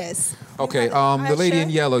success, yes. Okay, the lady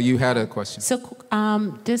in yellow, you had a question. So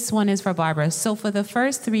this one is for Barbara. So for the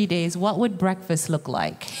first 3 days, what would breakfast look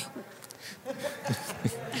like?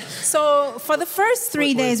 So for the first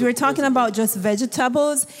 3 days, we're talking about just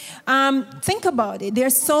vegetables. Think about it.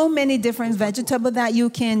 There's so many different vegetables that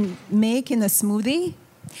you can make in a smoothie.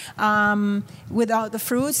 Without the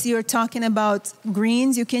fruits, you're talking about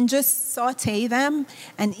greens. You can just saute them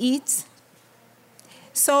and eat.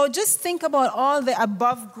 So just think about all the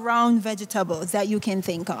above ground vegetables that you can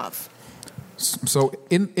think of. So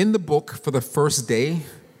in the book, for the first day,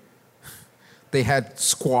 they had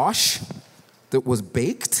squash that was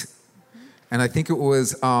baked. And I think it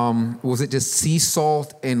was it just sea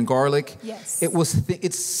salt and garlic? Yes.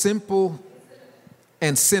 It's simple,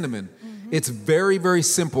 and cinnamon. It's very, very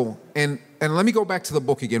simple. And let me go back to the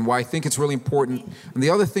book again, why I think it's really important. And the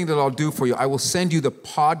other thing that I'll do for you, I will send you the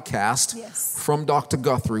podcast from Dr.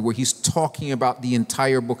 Guthrie, where he's talking about the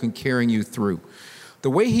entire book and carrying you through. The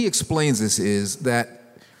way he explains this is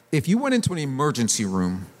that if you went into an emergency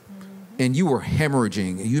room and you were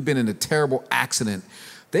hemorrhaging, and you've been in a terrible accident,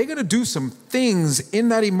 they're going to do some things in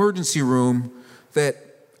that emergency room that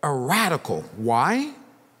are radical. Why?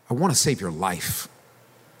 I want to save your life.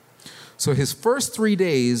 So his first 3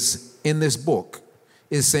 days in this book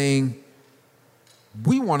is saying,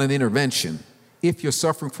 we want an intervention if you're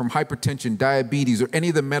suffering from hypertension, diabetes, or any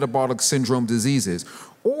of the metabolic syndrome diseases,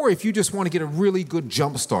 or if you just want to get a really good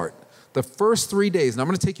jump start. The first 3 days, and I'm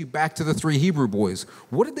going to take you back to the 3 Hebrew boys.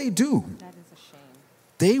 What did they do? That is a shame.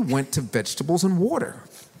 They went to vegetables and water.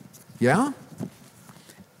 Yeah?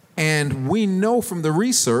 And we know from the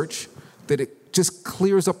research that it just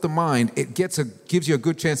clears up the mind. It gives you a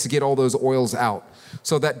good chance to get all those oils out.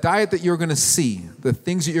 So that diet that you're going to see, the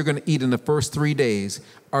things that you're going to eat in the first 3 days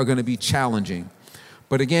are going to be challenging.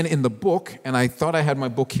 But again, in the book, and I thought I had my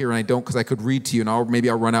book here, and I don't because I could read to you, and maybe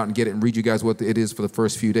I'll run out and get it and read you guys what it is for the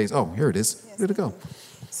first few days. Oh, here it is. Where did it go?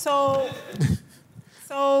 So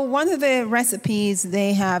one of the recipes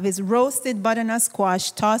they have is roasted butternut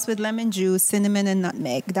squash tossed with lemon juice, cinnamon, and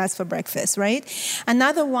nutmeg. That's for breakfast, right?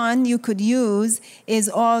 Another one you could use is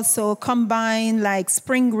also combine like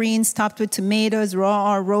spring greens topped with tomatoes,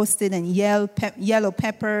 raw or roasted, and yellow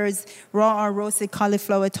peppers, raw or roasted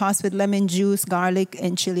cauliflower tossed with lemon juice, garlic,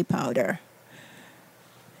 and chili powder.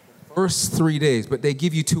 First 3 days, but they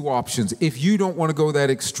give you 2 options. If you don't want to go that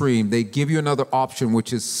extreme, they give you another option,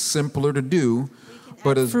 which is simpler to do.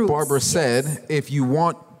 But as Barbara said, if you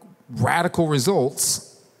want radical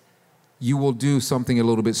results, you will do something a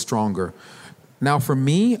little bit stronger. Now, for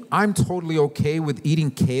me, I'm totally okay with eating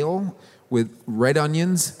kale with red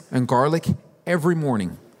onions and garlic every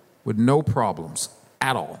morning with no problems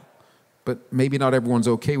at all. But maybe not everyone's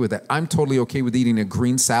okay with that. I'm totally okay with eating a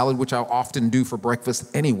green salad, which I'll often do for breakfast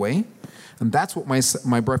anyway. And that's what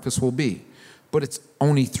my breakfast will be. But it's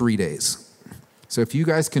only 3 days. So if you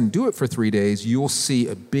guys can do it for 3 days, you'll see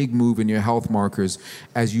a big move in your health markers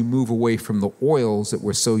as you move away from the oils that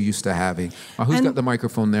we're so used to having. Who's got the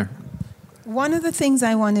microphone there? One of the things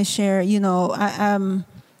I want to share, and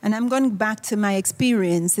I'm going back to my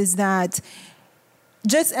experience, is that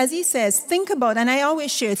just as he says, think about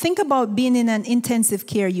being in an intensive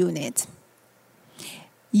care unit.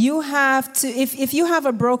 You have to, if you have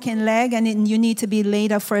a broken leg and you need to be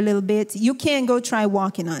laid up for a little bit, you can't go try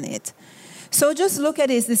walking on it. So just look at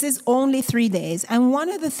this. This is only 3 days. And one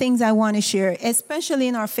of the things I want to share, especially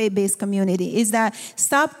in our faith-based community, is that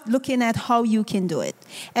stop looking at how you can do it.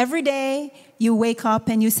 Every day you wake up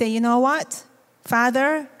and you say, you know what?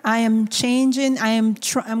 Father, I am changing. I'm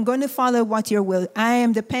going to follow what your will. I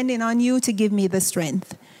am depending on you to give me the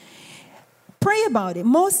strength. Pray about it.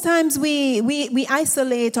 Most times we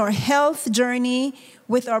isolate our health journey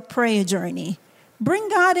with our prayer journey. Bring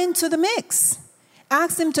God into the mix.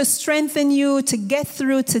 Ask him to strengthen you to get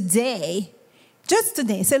through today. Just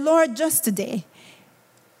today. Say, Lord, just today.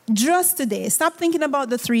 Just today. Stop thinking about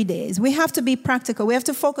the 3 days. We have to be practical. We have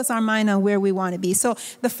to focus our mind on where we want to be. So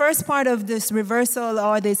the first part of this reversal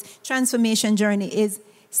or this transformation journey is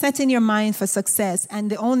setting your mind for success. And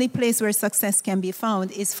the only place where success can be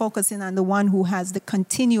found is focusing on the one who has the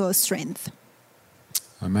continual strength.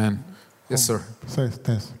 Amen. Yes, sir. So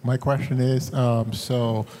my question is,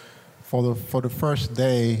 so for the first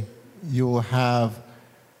day, you'll have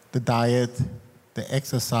the diet, the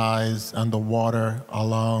exercise, and the water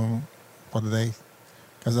along for the day?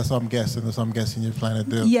 Because that's what I'm guessing. That's what I'm guessing you plan to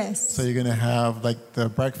do. Yes. So you're going to have like the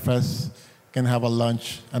breakfast, you're going to have a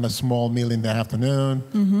lunch and a small meal in the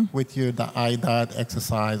afternoon with your diet,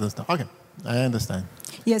 exercise and stuff. Okay, I understand.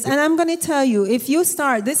 Yes, and I'm going to tell you, if you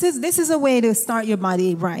start, this is a way to start your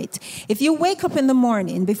body right. If you wake up in the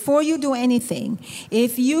morning, before you do anything,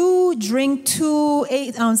 if you drink 2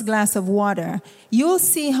 8-ounce glass of water, you'll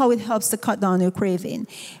see how it helps to cut down your craving.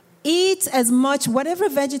 Eat as much, whatever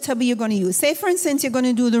vegetable you're going to use. Say, for instance, you're going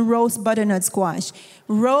to do the roast butternut squash.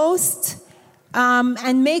 Roast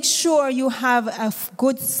and make sure you have a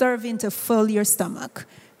good serving to fill your stomach.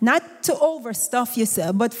 Not to overstuff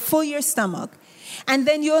yourself, but fill your stomach. And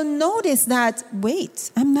then you'll notice that,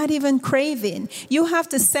 wait, I'm not even craving. You have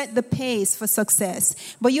to set the pace for success.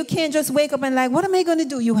 But you can't just wake up and like, what am I going to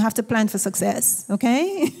do? You have to plan for success,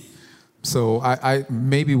 okay? So I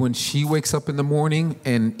maybe when she wakes up in the morning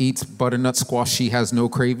and eats butternut squash, she has no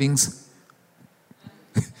cravings.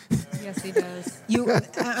 Yes, he does.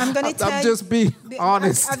 I'm going to tell you. I'm just being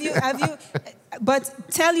honest. Have you? But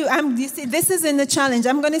tell you, you see, this is in the challenge.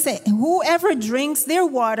 I'm going to say, whoever drinks their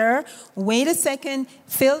water, wait a second,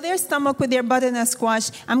 fill their stomach with their butternut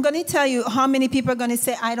squash. I'm going to tell you how many people are going to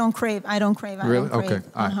say, I don't crave, I don't crave, I really? don't crave.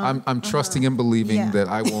 Okay. I'm trusting and believing that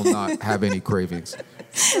I will not have any cravings.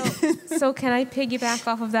 So can I piggyback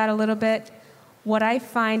off of that a little bit? What I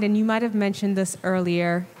find, and you might have mentioned this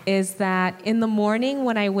earlier, is that in the morning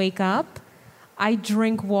when I wake up, I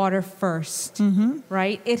drink water first,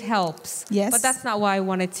 right? It helps. Yes. But that's not why I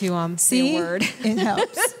wanted to say a word. It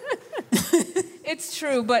helps. It's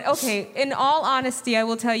true, but okay, in all honesty, I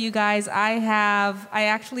will tell you guys, I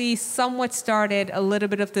actually somewhat started a little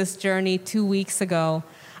bit of this journey 2 weeks ago.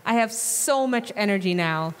 I have so much energy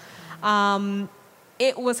now.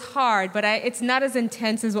 It was hard, but it's not as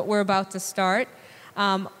intense as what we're about to start.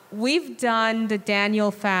 We've done the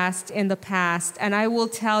Daniel fast in the past, and I will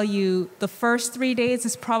tell you, the first 3 days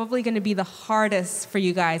is probably going to be the hardest for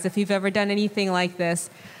you guys if you've ever done anything like this.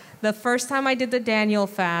 The first time I did the Daniel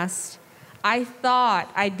fast, I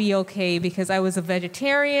thought I'd be okay because I was a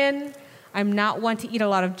vegetarian. I'm not one to eat a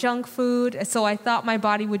lot of junk food, so I thought my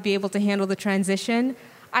body would be able to handle the transition.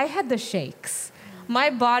 I had the shakes. My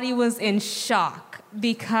body was in shock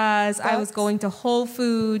because I was going to Whole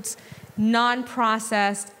Foods,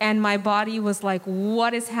 non-processed, and my body was like,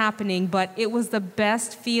 what is happening? But it was the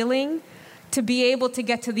best feeling to be able to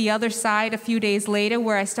get to the other side a few days later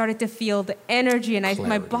where I started to feel the energy and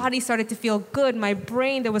my body started to feel good. My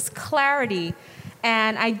brain, there was clarity.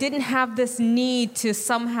 And I didn't have this need to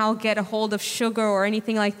somehow get a hold of sugar or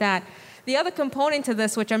anything like that. The other component to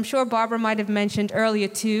this, which I'm sure Barbara might have mentioned earlier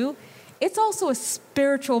too, it's also a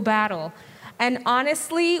spiritual battle. And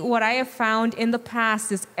honestly, what I have found in the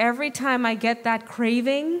past is every time I get that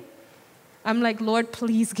craving, I'm like, Lord,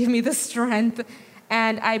 please give me the strength.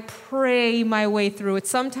 And I pray my way through it.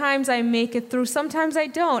 Sometimes I make it through, sometimes I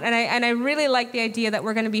don't. And I really like the idea that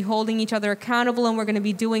we're going to be holding each other accountable and we're going to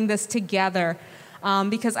be doing this together.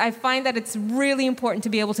 Because I find that it's really important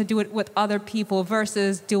to be able to do it with other people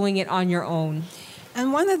versus doing it on your own.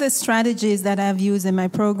 And one of the strategies that I've used in my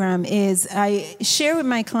program is I share with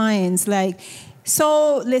my clients, like,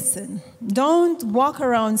 so listen, don't walk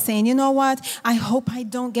around saying, you know what, I hope I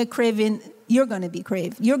don't get craving. You're going to be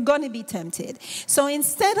craved. You're going to be tempted. So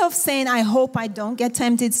instead of saying, I hope I don't get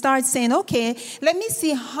tempted, start saying, okay, let me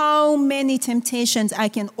see how many temptations I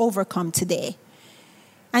can overcome today.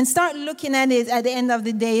 And start looking at it at the end of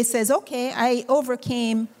the day. It says, okay, I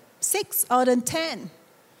overcame 6 out of 10.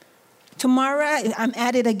 Tomorrow, I'm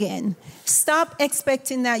at it again. Stop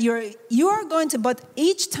expecting that you are going to, but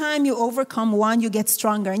each time you overcome one, you get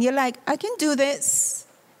stronger. And you're like, I can do this.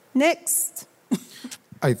 Next.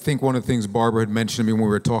 I think one of the things Barbara had mentioned to me when we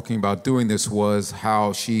were talking about doing this was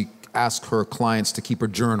how she asked her clients to keep a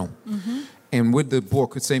journal. Mm-hmm. And with the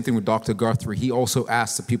book, the same thing with Dr. Guthrie, he also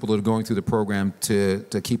asked the people that are going through the program to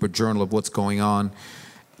keep a journal of what's going on,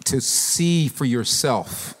 to see for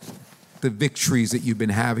yourself the victories that you've been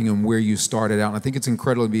having and where you started out. And I think it's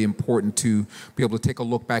incredibly important to be able to take a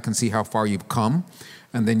look back and see how far you've come.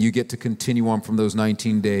 And then you get to continue on from those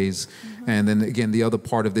 19 days. And then again, the other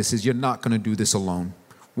part of this is you're not going to do this alone.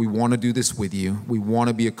 We want to do this with you. We want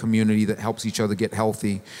to be a community that helps each other get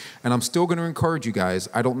healthy. And I'm still going to encourage you guys.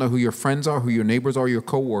 I don't know who your friends are, who your neighbors are, your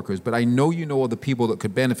coworkers, but I know you know other people that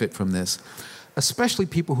could benefit from this, especially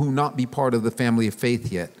people who not be part of the family of faith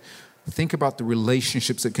yet. Think about the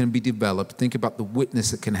relationships that can be developed. Think about the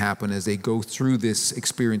witness that can happen as they go through this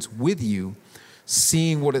experience with you,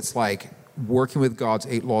 seeing what it's like working with God's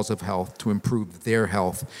 8 laws of health to improve their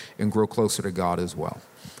health and grow closer to God as well.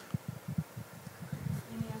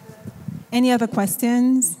 Any other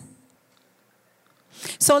questions?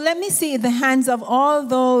 So let me see the hands of all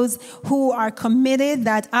those who are committed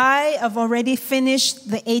that I have already finished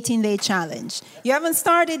the 18-day challenge. You haven't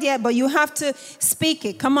started yet, but you have to speak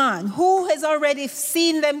it. Come on. Who has already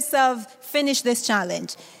seen themselves finish this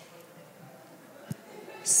challenge?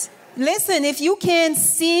 Listen, if you can't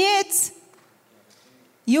see it,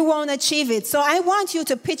 you won't achieve it. So I want you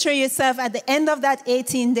to picture yourself at the end of that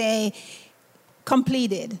 18-day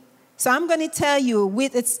completed. So I'm going to tell you,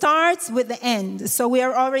 it starts with the end. So we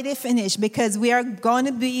are already finished because we are going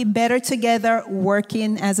to be better together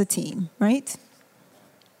working as a team, right?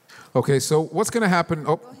 Okay, so what's going to happen?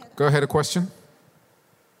 Oh, go ahead, a question.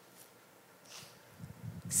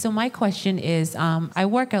 So my question is, I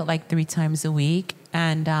work out like 3 times a week.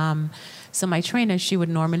 And so my trainer, she would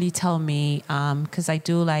normally tell me, because I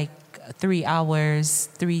do like 3 hours,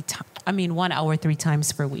 1 hour 3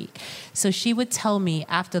 times per week. So she would tell me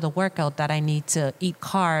after the workout that I need to eat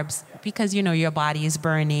carbs because, your body is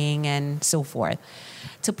burning and so forth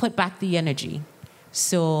to put back the energy.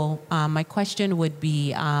 So my question would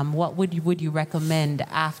be, what would you recommend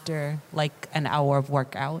after like an hour of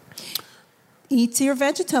workout? Eat your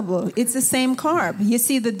vegetable. It's the same carb. You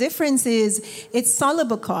see, the difference is it's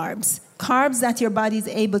soluble carbs. Carbs that your body is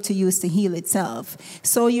able to use to heal itself.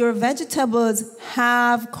 So your vegetables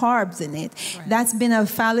have carbs in it. Right. That's been a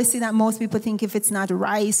fallacy that most people think if it's not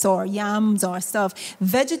rice or yams or stuff.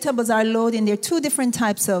 Vegetables are loaded in. There are 2 different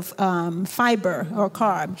types of fiber or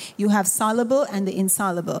carb. You have soluble and the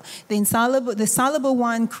insoluble. The soluble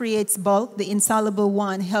one creates bulk. The insoluble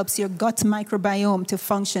one helps your gut microbiome to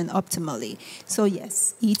function optimally. So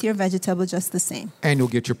yes, eat your vegetable just the same. And you'll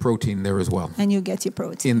get your protein there as well. And you'll get your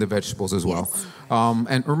protein. In the vegetables as well. Yes.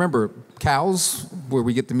 And remember, cows, where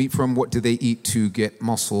we get the meat from, what do they eat to get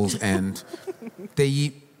muscles? And they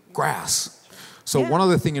eat grass. So one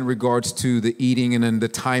other thing in regards to the eating and then the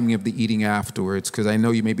timing of the eating afterwards, because I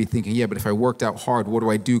know you may be thinking, but if I worked out hard, what do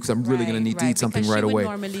I do? Because I'm really going to need to eat something right away.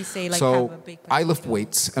 Normally say, like, so have a big I lift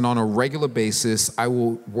weights, and on a regular basis, I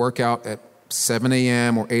will work out at 7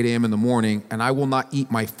 a.m. or 8 a.m. in the morning, and I will not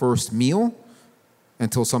eat my first meal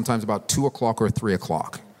until sometimes about 2 o'clock or 3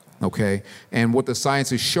 o'clock. Okay, and what the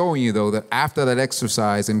science is showing you, though, that after that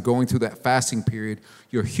exercise and going through that fasting period,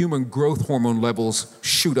 your human growth hormone levels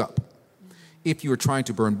shoot up. If you're trying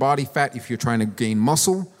to burn body fat, if you're trying to gain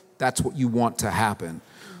muscle, that's what you want to happen.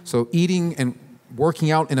 So eating and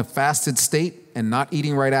working out in a fasted state and not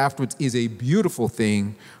eating right afterwards is a beautiful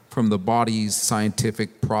thing from the body's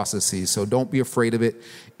scientific processes. So don't be afraid of it.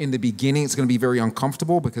 In the beginning, it's going to be very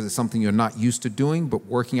uncomfortable because it's something you're not used to doing, but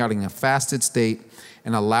working out in a fasted state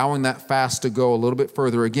and allowing that fast to go a little bit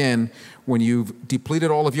further. Again, when you've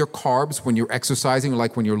depleted all of your carbs, when you're exercising,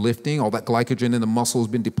 like when you're lifting, all that glycogen in the muscle has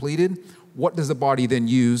been depleted, what does the body then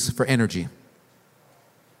use for energy?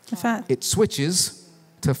 Fat. It switches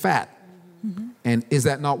to fat. Mm-hmm. And is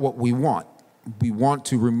that not what we want? We want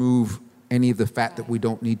to remove any of the fat that we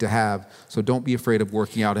don't need to have. So don't be afraid of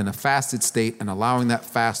working out in a fasted state and allowing that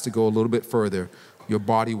fast to go a little bit further. Your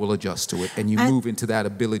body will adjust to it, and you move into that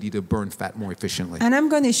ability to burn fat more efficiently. And I'm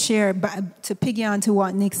going to share, to piggy on to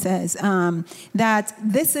what Nick says, that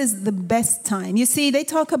this is the best time. You see, they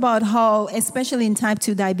talk about how, especially in type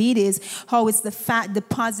 2 diabetes, how it's the fat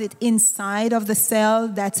deposit inside of the cell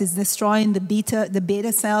that is destroying the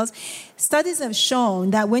beta cells. Studies have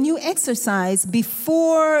shown that when you exercise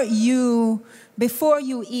before you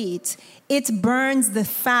eat, it burns the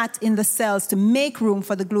fat in the cells to make room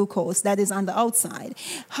for the glucose that is on the outside.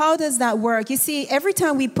 How does that work? You see, every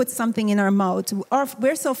time we put something in our mouth,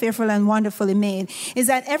 we're so fearful and wonderfully made, is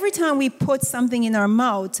that every time we put something in our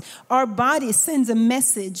mouth, our body sends a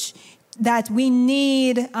message that we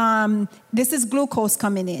need, this is glucose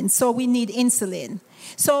coming in, so we need insulin.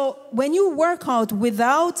 So when you work out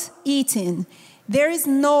without eating, there is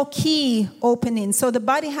no key opening. So the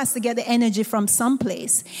body has to get the energy from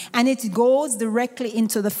someplace, and it goes directly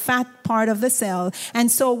into the fat part of the cell.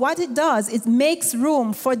 And so what it does, it makes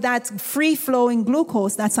room for that free-flowing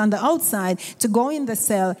glucose that's on the outside to go in the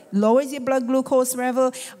cell, lowers your blood glucose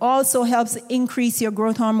level, also helps increase your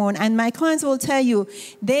growth hormone. And my clients will tell you,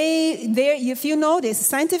 if you notice,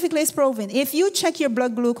 scientifically it's proven, if you check your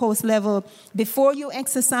blood glucose level before you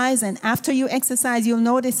exercise and after you exercise, you'll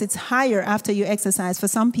notice it's higher after you exercise for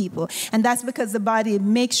some people. And that's because the body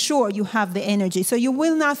makes sure you have the energy. So you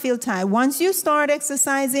will not feel tired. Once you start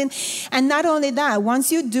exercising, and not only that,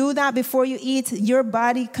 once you do that before you eat, your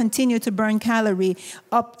body continue to burn calorie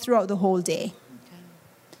up throughout the whole day.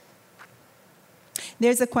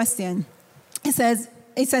 There's a question. It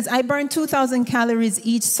says, I burn 2,000 calories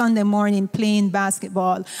each Sunday morning playing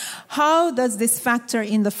basketball. How does this factor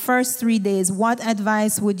in the first 3 days? What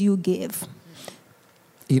advice would you give?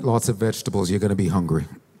 Eat lots of vegetables. You're going to be hungry.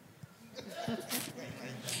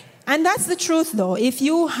 And that's the truth, though. If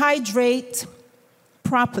you hydrate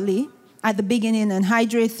properly at the beginning and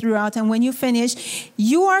hydrate throughout, and when you finish,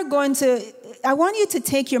 you are going to... I want you to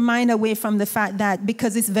take your mind away from the fact that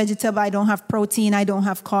because it's vegetable, I don't have protein, I don't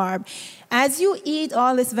have carb. As you eat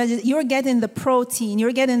all this vegetable, you're getting the protein,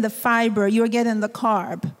 you're getting the fiber, you're getting the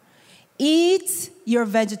carb. Eat your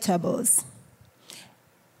vegetables.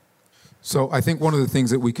 So I think one of the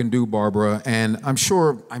things that we can do, Barbara, and I'm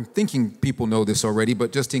thinking people know this already,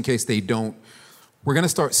 but just in case they don't, we're going to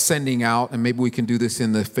start sending out, and maybe we can do this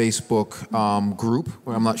in the Facebook group,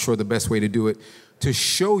 where I'm not sure the best way to do it, to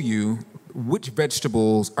show you which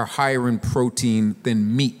vegetables are higher in protein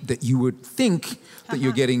than meat, that you would think that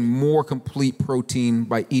you're getting more complete protein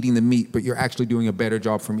by eating the meat, but you're actually doing a better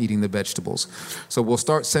job from eating the vegetables. So we'll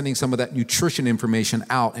start sending some of that nutrition information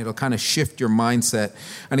out, and it'll kind of shift your mindset.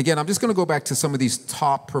 And again, I'm just going to go back to some of these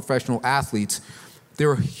top professional athletes. There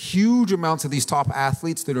are huge amounts of these top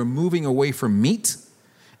athletes that are moving away from meat,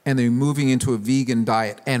 and they're moving into a vegan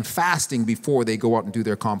diet and fasting before they go out and do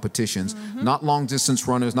their competitions. Mm-hmm. Not long-distance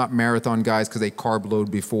runners, not marathon guys, because they carb load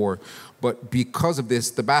before. But because of this,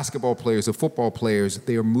 the basketball players, the football players,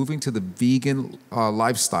 they are moving to the vegan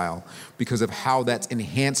lifestyle because of how that's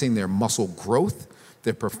enhancing their muscle growth,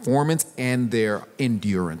 their performance, and their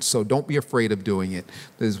endurance. So don't be afraid of doing it.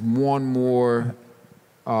 There's one more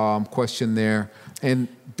question there, and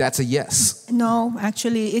that's a yes. No,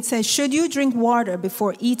 actually, it says, should you drink water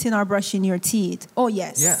before eating or brushing your teeth? Oh,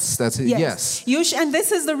 yes. Yes, that's it, yes. And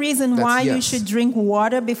this is the reason why you should drink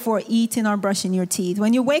water before eating or brushing your teeth.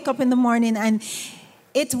 When you wake up in the morning, and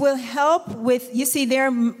it will help with, you see,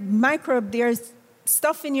 there's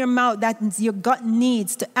stuff in your mouth that your gut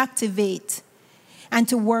needs to activate and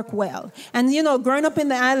to work well. And, growing up in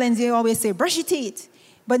the islands, you always say, brush your teeth.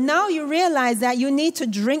 But now you realize that you need to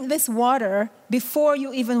drink this water before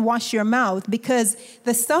you even wash your mouth, because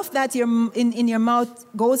the stuff that in your mouth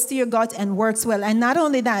goes to your gut and works well. And not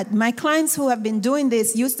only that, my clients who have been doing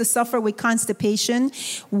this used to suffer with constipation.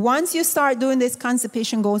 Once you start doing this,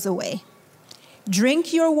 constipation goes away.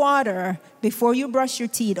 Drink your water before you brush your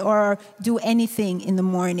teeth or do anything in the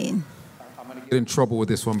morning. I'm going to get in trouble with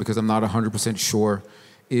this one because I'm not 100% sure.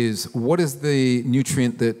 What is the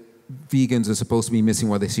nutrient that vegans are supposed to be missing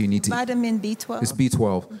while they say you need to eat? Vitamin B12. It's B12.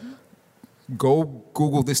 Mm-hmm. Go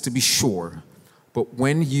Google this to be sure. But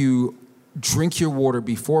when you drink your water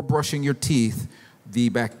before brushing your teeth, the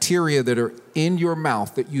bacteria that are in your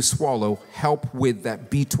mouth that you swallow help with that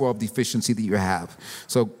B12 deficiency that you have.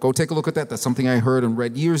 So go take a look at that. That's something I heard and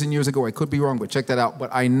read years and years ago. I could be wrong, but check that out. But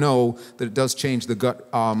I know that it does change the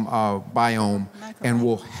gut biome and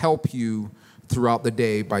will help you throughout the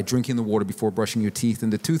day by drinking the water before brushing your teeth.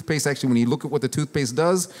 And the toothpaste, actually, when you look at what the toothpaste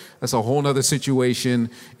does, that's a whole other situation.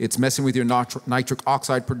 It's messing with your nitric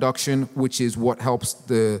oxide production, which is what helps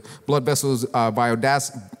the blood vessels tell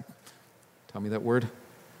me that word.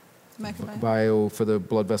 For the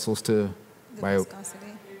blood vessels to vasodilate.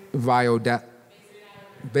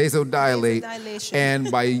 And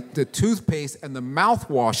by the toothpaste and the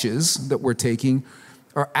mouthwashes that we're taking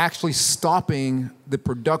are actually stopping the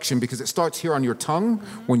production, because it starts here on your tongue.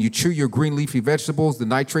 Mm-hmm. When you chew your green leafy vegetables, the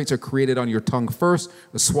nitrates are created on your tongue first,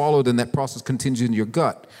 are swallowed, and that process continues in your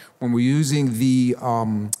gut. When we're using the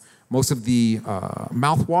most of the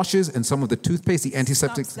mouthwashes and some of the toothpaste, the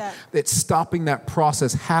antiseptics, it's stopping that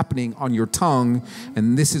process happening on your tongue, mm-hmm.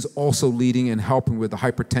 and this is also leading and helping with the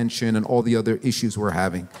hypertension and all the other issues we're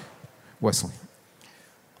having. Wesley.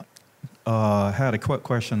 I had a quick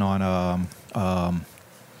question on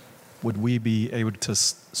would we be able to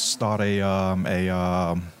start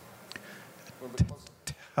a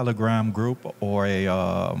Telegram group or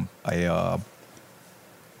a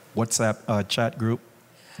WhatsApp chat group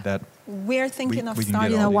that We're thinking of we can get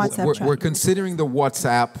starting a all these- WhatsApp chat. We're considering the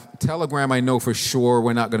WhatsApp. Telegram, I know for sure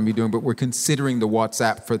we're not going to be doing, but we're considering the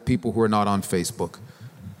WhatsApp for people who are not on Facebook.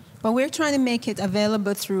 But we're trying to make it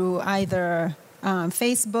available through either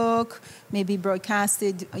Facebook, maybe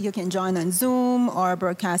broadcasted. You can join on Zoom or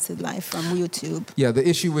broadcasted live from YouTube. Yeah, the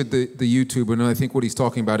issue with the YouTube, and I think what he's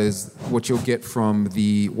talking about is what you'll get from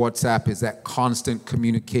the WhatsApp is that constant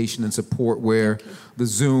communication and support where the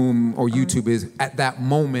Zoom or YouTube is at that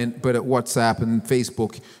moment, but at WhatsApp and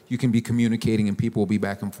Facebook, you can be communicating and people will be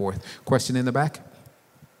back and forth. Question in the back?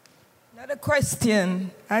 Not a question.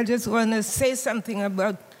 I just want to say something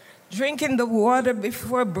about drinking the water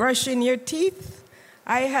before brushing your teeth.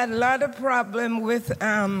 I had a lot of problem with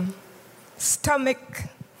stomach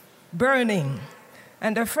burning.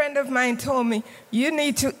 And a friend of mine told me, you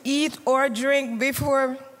need to eat or drink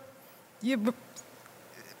before you brush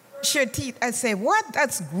your teeth. I say, what?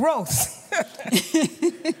 That's gross.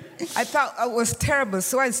 I thought it was terrible,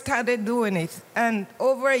 so I started doing it. And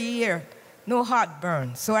over a year, no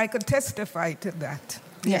heartburn. So I could testify to that.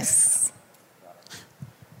 Yes.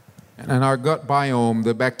 And our gut biome,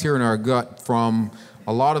 the bacteria in our gut from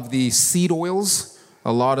a lot of the seed oils,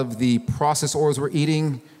 a lot of the processed oils we're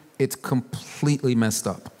eating, it's completely messed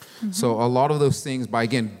up. Mm-hmm. So a lot of those things, by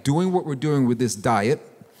again, doing what we're doing with this diet,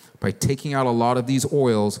 by taking out a lot of these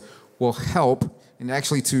oils, will help and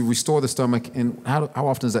actually to restore the stomach. And how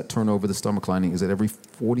often does that turn over the stomach lining? Is it every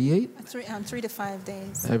 48? 3 to 5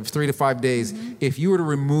 days. Every 3 to 5 days. Mm-hmm. If you were to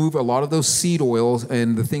remove a lot of those seed oils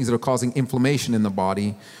and the things that are causing inflammation in the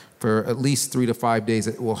body, for at least 3 to 5 days,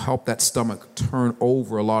 it will help that stomach turn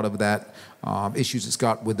over a lot of that issues it's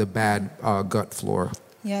got with the bad gut flora.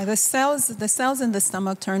 Yeah, the cells in the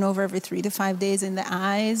stomach turn over every 3 to 5 days. In the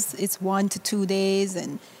eyes, it's 1 to 2 days.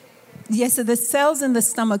 And yes, so the cells in the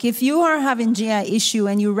stomach, if you are having GI issue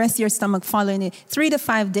and you rest your stomach following it, 3 to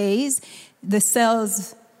 5 days, the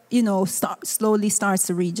cells, slowly starts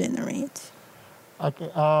to regenerate.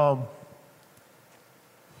 Okay.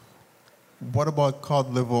 What about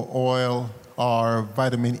cod liver oil or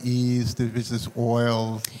vitamin E's, delicious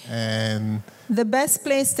oils, and... The best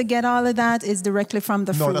place to get all of that is directly from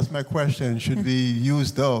the fruit. No, that's my question. Should we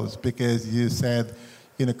use those? Because you said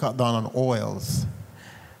cut down on oils.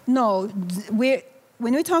 No, when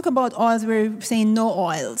we talk about oils, we're saying no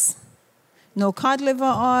oils. No cod liver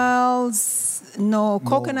oils, no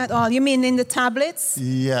coconut oil. You mean in the tablets?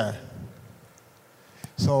 Yeah.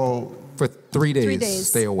 So... For 3 days, 3 days.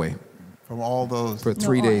 stay away. From all those. For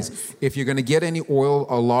 3 days. If you're going to get any oil,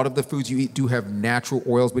 a lot of the foods you eat do have natural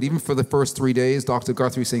oils. But even for the first 3 days, Dr.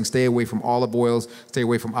 Guthrie is saying stay away from olive oils, stay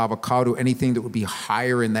away from avocado, anything that would be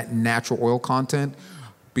higher in that natural oil content,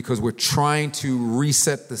 because we're trying to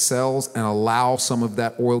reset the cells and allow some of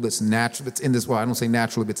that oil that's natural, that's in this, well, I don't say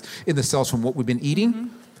naturally, but it's in the cells from what we've been eating.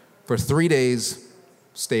 Mm-hmm. For 3 days,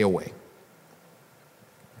 stay away.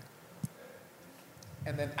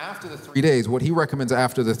 And then after the 3 days, what he recommends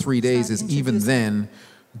after the 3 days is even then,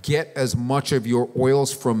 get as much of your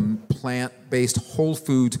oils from plant-based whole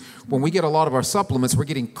foods. When we get a lot of our supplements, we're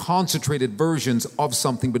getting concentrated versions of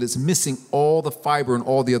something, but it's missing all the fiber and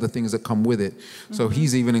all the other things that come with it. Mm-hmm. So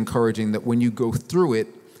he's even encouraging that when you go through it,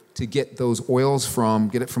 to get those oils from,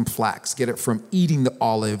 get it from flax, get it from eating the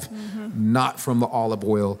olive, not from the olive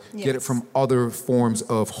oil, get it from other forms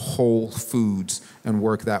of whole foods and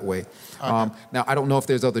work that way. Okay. Now, I don't know if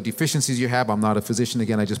there's other deficiencies you have. I'm not a physician.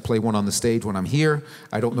 Again, I just play one on the stage when I'm here.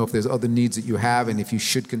 I don't know if there's other needs that you have, and if you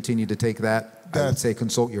should continue to take that, I would say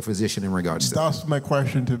consult your physician in regards to that. That's my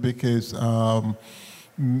question too, because I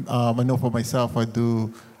know for myself, I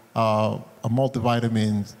do a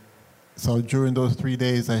multivitamin. So during those 3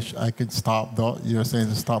 days, I could stop. You're saying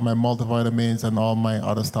to stop my multivitamins and all my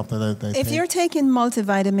other stuff that I take. If you're taking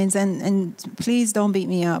multivitamins, and please don't beat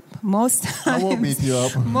me up. Most times, I won't beat you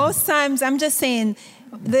up. Most times, I'm just saying,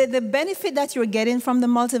 the benefit that you're getting from the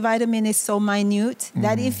multivitamin is so minute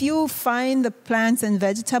that if you find the plants and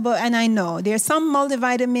vegetable, and I know there's some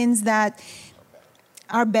multivitamins that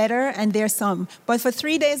are better, and there's some, but for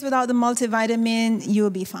 3 days without the multivitamin,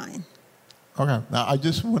 you'll be fine. Okay. Now, I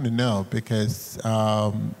just want to know because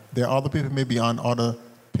there are other people maybe on other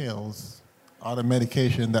pills, other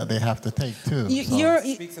medication that they have to take too.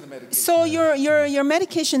 So your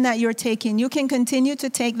medication that you're taking, you can continue to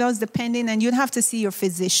take those depending, and you'd have to see your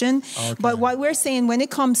physician. Okay. But what we're saying when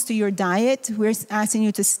it comes to your diet, we're asking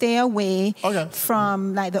you to stay away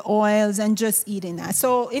from like the oils and just eating that.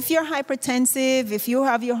 So if you're hypertensive, if you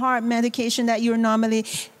have your heart medication that you're normally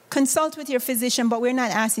consult with your physician, but we're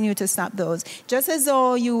not asking you to stop those. Just as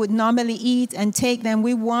though you would normally eat and take them,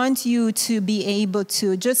 we want you to be able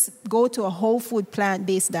to just go to a whole food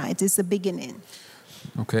plant-based diet. It's the beginning.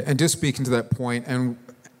 Okay, and just speaking to that point, and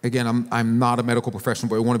again, I'm not a medical professional,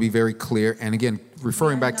 but I want to be very clear. And again,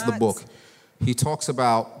 referring back to the book, he talks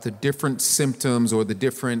about the different symptoms or the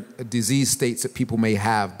different disease states that people may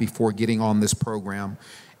have before getting on this program.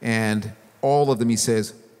 And all of them, he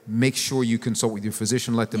says, make sure you consult with your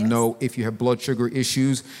physician, let them know if you have blood sugar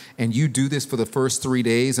issues, and you do this for the first 3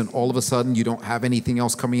 days, and all of a sudden you don't have anything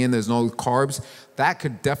else coming in, there's no carbs, that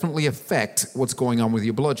could definitely affect what's going on with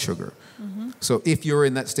your blood sugar. So if you're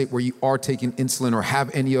in that state where you are taking insulin or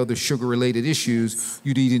have any other sugar-related issues,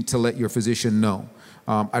 you need to let your physician know.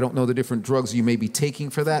 I don't know the different drugs you may be taking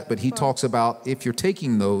for that, but he talks about if you're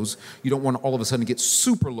taking those, you don't want to all of a sudden get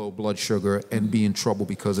super low blood sugar and be in trouble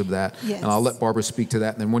because of that. Yes. And I'll let Barbara speak to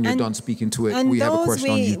that. And then when you're done speaking to it, and we have a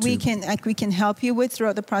question on YouTube. We can help you with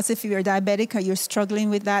throughout the process. If you're diabetic or you're struggling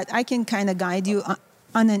with that, I can kind of guide you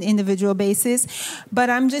on an individual basis. But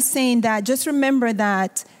I'm just saying that just remember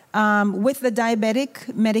that with the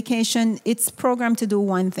diabetic medication, it's programmed to do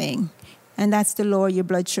one thing. And that's to lower your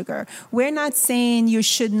blood sugar. We're not saying you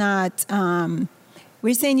should not,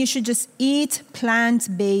 we're saying you should just eat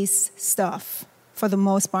plant-based stuff for the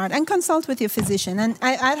most part and consult with your physician. And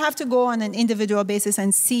I'd have to go on an individual basis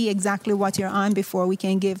and see exactly what you're on before we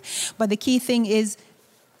can give. But the key thing is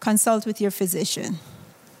consult with your physician.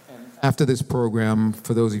 After this program,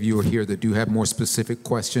 for those of you who are here that do have more specific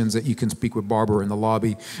questions, that you can speak with Barbara in the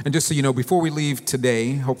lobby. And just so you know, before we leave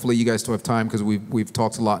today, hopefully you guys still have time because we've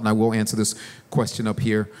talked a lot, and I will answer this question up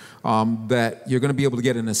here, that you're going to be able to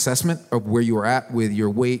get an assessment of where you are at with your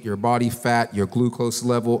weight, your body fat, your glucose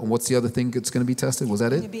level, and what's the other thing that's going to be tested? Was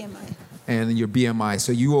that it? Your BMI. And your BMI.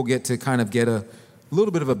 So you will get to kind of get a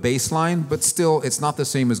little bit of a baseline, but still it's not the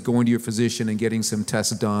same as going to your physician and getting some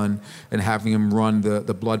tests done and having him run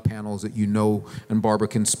the blood panels that you know, and Barbara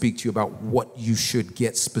can speak to you about what you should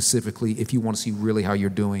get specifically if you want to see really how you're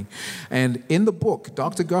doing. And in the book,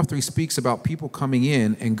 Dr. Guthrie speaks about people coming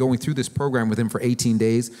in and going through this program with him for 18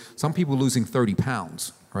 days, some people losing 30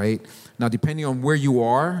 pounds, right? Now, depending on where you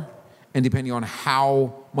are and depending on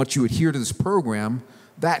how much you adhere to this program,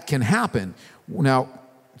 that can happen. Now,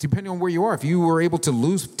 depending on where you are, if you were able to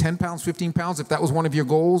lose 10 pounds, 15 pounds, if that was one of your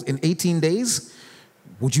goals in 18 days,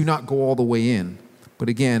 would you not go all the way in? But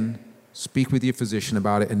again, speak with your physician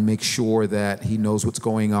about it and make sure that he knows what's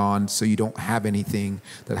going on so you don't have anything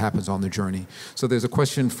that happens on the journey. So there's a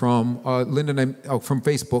question from Linda from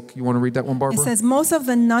Facebook. You want to read that one, Barbara? It says, most of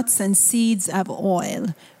the nuts and seeds have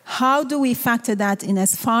oil. How do we factor that in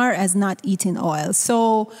as far as not eating oil?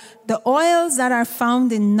 So the oils that are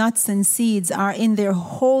found in nuts and seeds are in their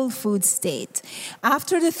whole food state.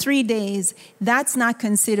 After the 3 days, that's not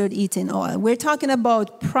considered eating oil. We're talking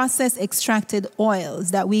about processed extracted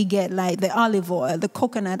oils that we get, like the olive oil, the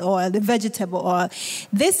coconut oil, the vegetable oil.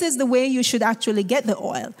 This is the way you should actually get the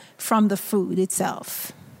oil, from the food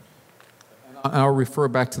itself. I'll refer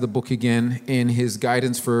back to the book again in his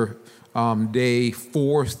guidance for day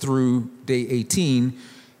 4 through day 18,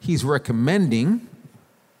 he's recommending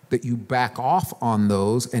that you back off on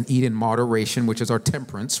those and eat in moderation, which is our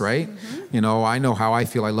temperance, right? Mm-hmm. You know, I know how I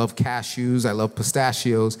feel. I love cashews. I love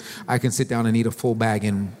pistachios. I can sit down and eat a full bag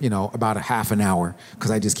in, about a half an hour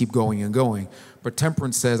because I just keep going and going. But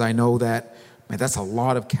temperance says, I know that, man, that's a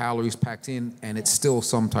lot of calories packed in, and it's still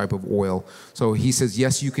some type of oil. So he says,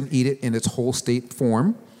 yes, you can eat it in its whole state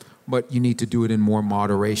form, but you need to do it in more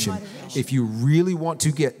moderation. If you really want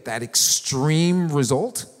to get that extreme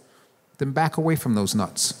result, then back away from those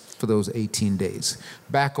nuts for those 18 days.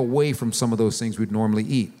 Back away from some of those things we'd normally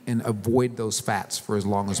eat and avoid those fats for as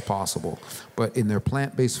long as possible. But in their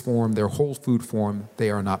plant-based form, their whole food form,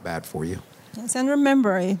 they are not bad for you. Yes, and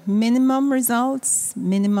remember, minimum results,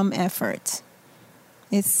 minimum effort.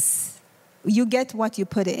 You get what you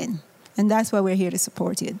put in, and that's why we're here to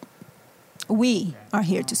support you. We are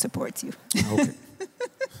here to support you. Okay.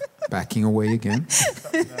 Backing away again.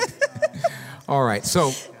 All right.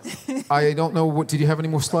 So I don't know. Did you have any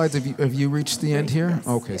more slides? Have you reached the end here? Yes,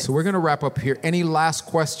 okay. Yes. So we're going to wrap up here. Any last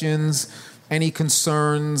questions? Any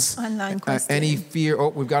concerns? Online questions. Any fear? Oh,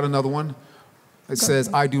 we've got another one. It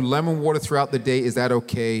says, I do lemon water throughout the day. Is that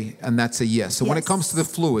okay? And that's a yes. So when it comes to the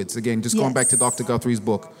fluids, again, just going back to Dr. Guthrie's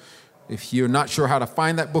book, if you're not sure how to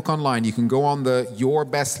find that book online, you can go on the Your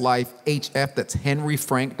Best Life HF, that's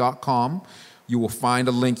henryfrank.com. You will find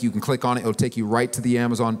a link. You can click on it. It'll take you right to the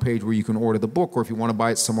Amazon page where you can order the book, or if you want to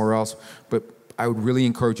buy it somewhere else. But I would really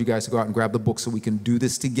encourage you guys to go out and grab the book so we can do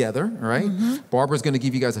this together, all right? Barbara's going to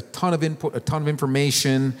give you guys a ton of input, a ton of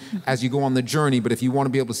information as you go on the journey, but if you want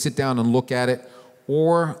to be able to sit down and look at it,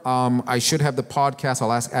 or I should have the podcast.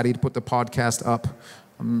 I'll ask Addie to put the podcast up.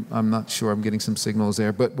 I'm not sure. I'm getting some signals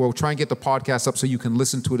there, but we'll try and get the podcast up so you can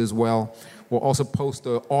listen to it as well. We'll also post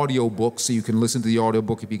the audio book so you can listen to the audio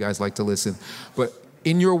book if you guys like to listen. But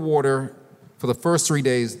in your water, for the first 3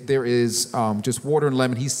 days, there is just water and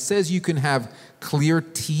lemon. He says you can have clear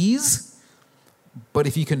teas, but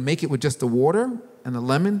if you can make it with just the water and the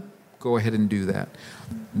lemon, go ahead and do that.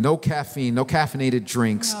 No caffeine, no caffeinated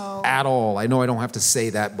drinks at all. I know I don't have to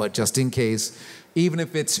say that, but just in case. Even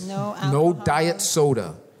if it's no diet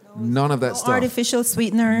soda, none of that stuff. Artificial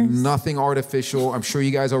sweeteners. Nothing artificial. I'm sure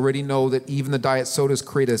you guys already know that even the diet sodas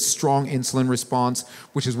create a strong insulin response,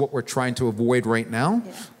 which is what we're trying to avoid right now.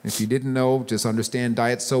 Yeah. If you didn't know, just understand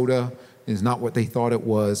diet soda is not what they thought it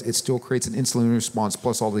was. It still creates an insulin response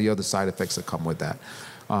plus all the other side effects that come with that.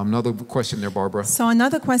 Another question there, Barbara. So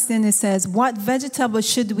another question, it says, what vegetables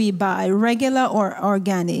should we buy, regular or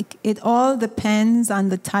organic? It all depends on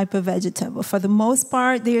the type of vegetable. For the most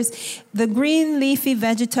part, there's the green leafy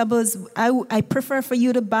vegetables. I prefer for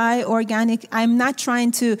you to buy organic. I'm not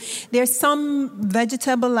trying to, there's some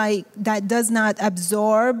vegetable like that does not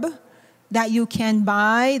absorb that you can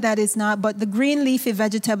buy that is not, but the green leafy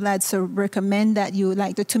vegetable, I'd recommend that you,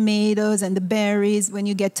 like the tomatoes and the berries, when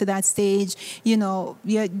you get to that stage,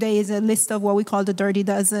 there is a list of what we call the dirty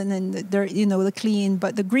dozen and the clean,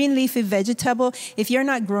 but the green leafy vegetable, if you're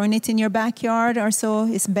not growing it in your backyard or so,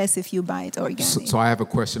 it's best if you buy it organic. So I have a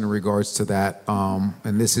question in regards to that,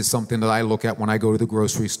 and this is something that I look at when I go to the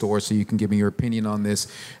grocery store, so you can give me your opinion on this,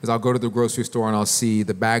 is I'll go to the grocery store and I'll see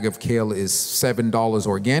the bag of kale is $7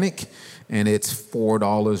 organic, and it's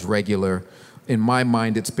 $4 regular. In my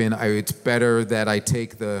mind, it's better that I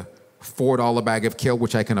take the $4 bag of kale,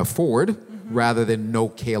 which I can afford, rather than no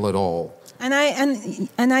kale at all. And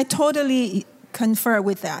I totally confer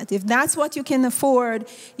with that. If that's what you can afford,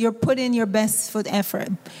 you're putting your best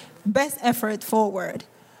effort forward.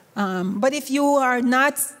 But if you are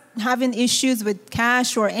not having issues with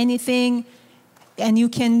cash or anything, and you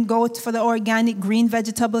can go for the organic green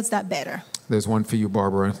vegetables, that better. There's one for you,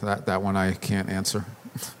 Barbara. That one I can't answer.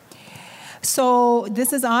 So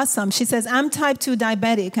this is awesome. She says, I'm type 2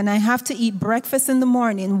 diabetic and I have to eat breakfast in the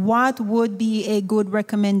morning. What would be a good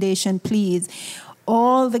recommendation, please?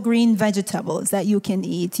 All the green vegetables that you can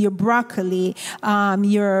eat, your broccoli,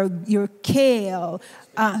 your kale,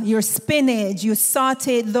 your spinach, you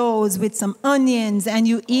saute those with some onions and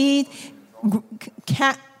you eat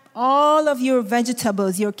all of your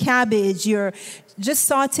vegetables, your cabbage, just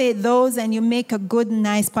saute those and you make a good,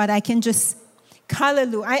 nice pot. I can just,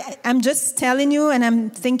 hallelujah. I'm just telling you and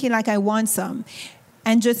I'm thinking like I want some.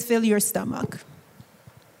 And just fill your stomach.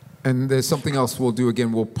 And there's something else we'll do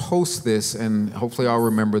again. We'll post this and hopefully I'll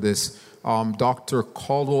remember this. Dr.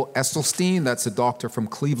 Caldwell Esselstyn, that's a doctor from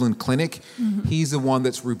Cleveland Clinic. Mm-hmm. He's the one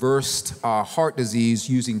that's reversed heart disease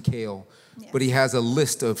using kale. Yes. But he has a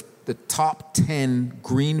list of the top 10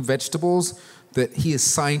 green vegetables that he has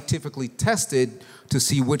scientifically tested to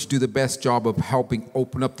see which do the best job of helping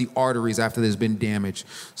open up the arteries after there's been damage.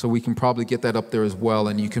 So we can probably get that up there as well,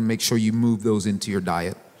 and you can make sure you move those into your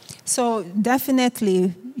diet. So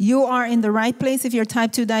definitely, you are in the right place if you're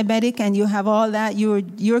type 2 diabetic and you have all that.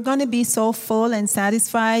 You're going to be so full and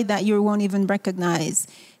satisfied that you won't even recognize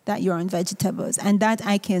that you're on vegetables. And that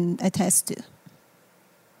I can attest to.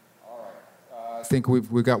 I think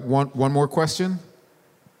we've got one more question.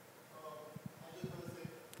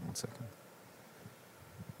 1 second.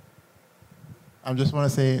 I just want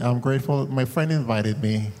to say I'm grateful. My friend invited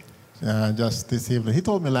me just this evening. He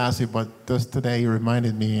told me last week, but just today he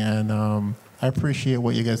reminded me, and I appreciate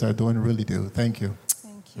what you guys are doing. Really do. Thank you.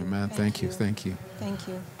 Thank you. Amen. Thank you. Thank you. Thank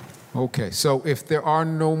you. Okay, so if there are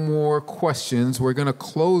no more questions, we're going to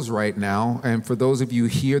close right now. And for those of you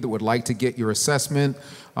here that would like to get your assessment,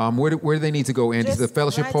 where do they need to go, Andy? To the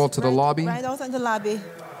fellowship hall, to the lobby? Right out in the lobby.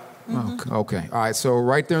 Mm-hmm. Okay. All right. So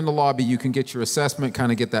right there in the lobby, you can get your assessment, kind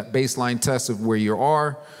of get that baseline test of where you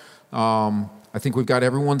are. I think we've got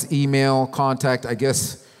everyone's email, contact. I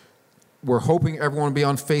guess we're hoping everyone will be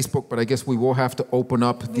on Facebook, but I guess we will have to open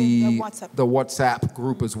up the WhatsApp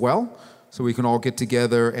group as well, so we can all get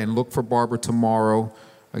together and look for Barbara tomorrow.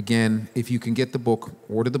 Again, if you can get the book,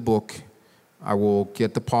 order the book. I will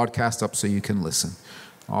get the podcast up so you can listen.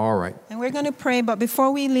 All right. And we're going to pray, but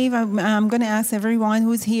before we leave, I'm going to ask everyone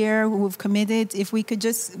who's here, who've committed, if we could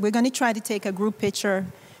we're going to try to take a group picture.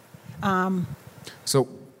 So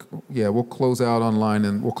we'll close out online,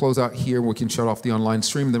 and we'll close out here. We can shut off the online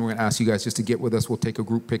stream. And then we're going to ask you guys just to get with us. We'll take a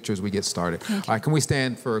group picture as we get started. All right, can we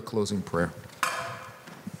stand for a closing prayer?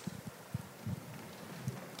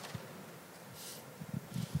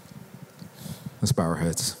 Let's bow our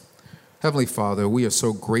heads. Heavenly Father, we are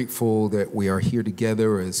so grateful that we are here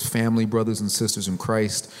together as family, brothers and sisters in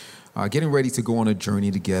Christ, getting ready to go on a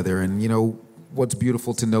journey together. And, you know, what's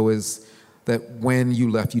beautiful to know is that when you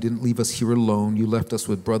left, you didn't leave us here alone. You left us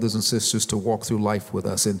with brothers and sisters to walk through life with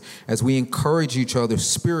us. And as we encourage each other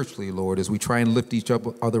spiritually, Lord, as we try and lift each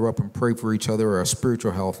other up and pray for each other, our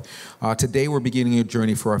spiritual health, today we're beginning a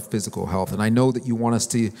journey for our physical health. And I know that you want us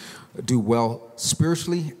to do well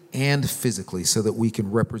spiritually and physically so that we can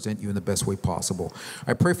represent you in the best way possible.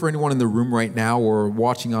 I pray for anyone in the room right now or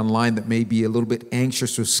watching online that may be a little bit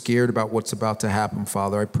anxious or scared about what's about to happen,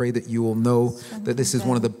 Father. I pray that you will know that this is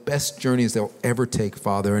one of the best journeys they'll ever take,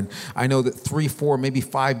 Father. And I know that 3, 4, maybe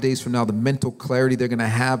 5 days from now, the mental clarity they're going to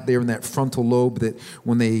have there in that frontal lobe, that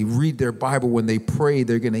when they read their Bible, when they pray,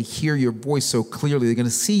 they're going to hear your voice so clearly. They're going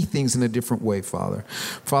to see things in a different way, Father.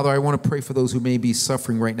 Father, I want to pray for those who may be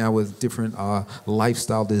suffering right now with different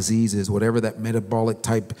lifestyle diseases, whatever that metabolic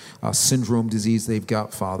type syndrome disease they've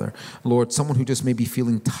got, Father. Lord, someone who just may be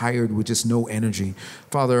feeling tired with just no energy.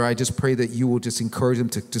 Father, I just pray that you will just encourage them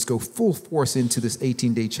to just go full force into this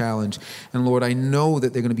 18-day challenge. And Lord, I know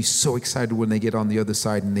that they're going to be so excited when they get on the other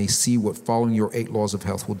side and they see what following your 8 laws of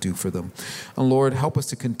health will do for them. And Lord, help us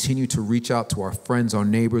to continue to reach out to our friends, our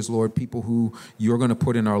neighbors, Lord, people who you're going to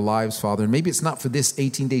put in our lives, Father. And maybe it's not for this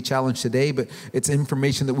 18-day challenge today, but it's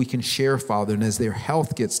information that we can share, Father. And as their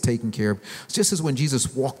health gets taken care of, it's just as when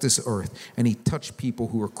Jesus walked this earth and he touched people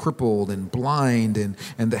who were crippled and blind and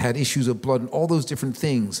that had issues of blood and all those different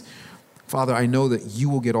things. Father, I know that you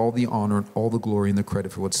will get all the honor and all the glory and the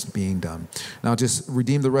credit for what's being done. Now just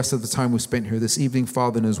redeem the rest of the time we've spent here this evening,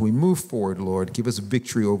 Father, and as we move forward, Lord, give us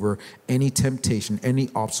victory over any temptation, any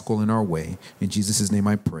obstacle in our way. In Jesus' name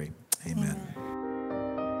I pray. Amen.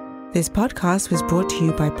 This podcast was brought to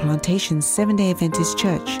you by Plantation Seventh-day Adventist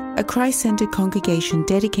Church, a Christ-centered congregation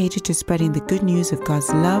dedicated to spreading the good news of God's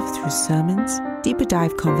love through sermons, deeper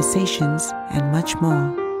dive conversations, and much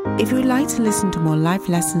more. If you would like to listen to more life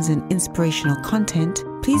lessons and inspirational content,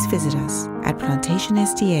 please visit us at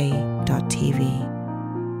plantationsda.tv.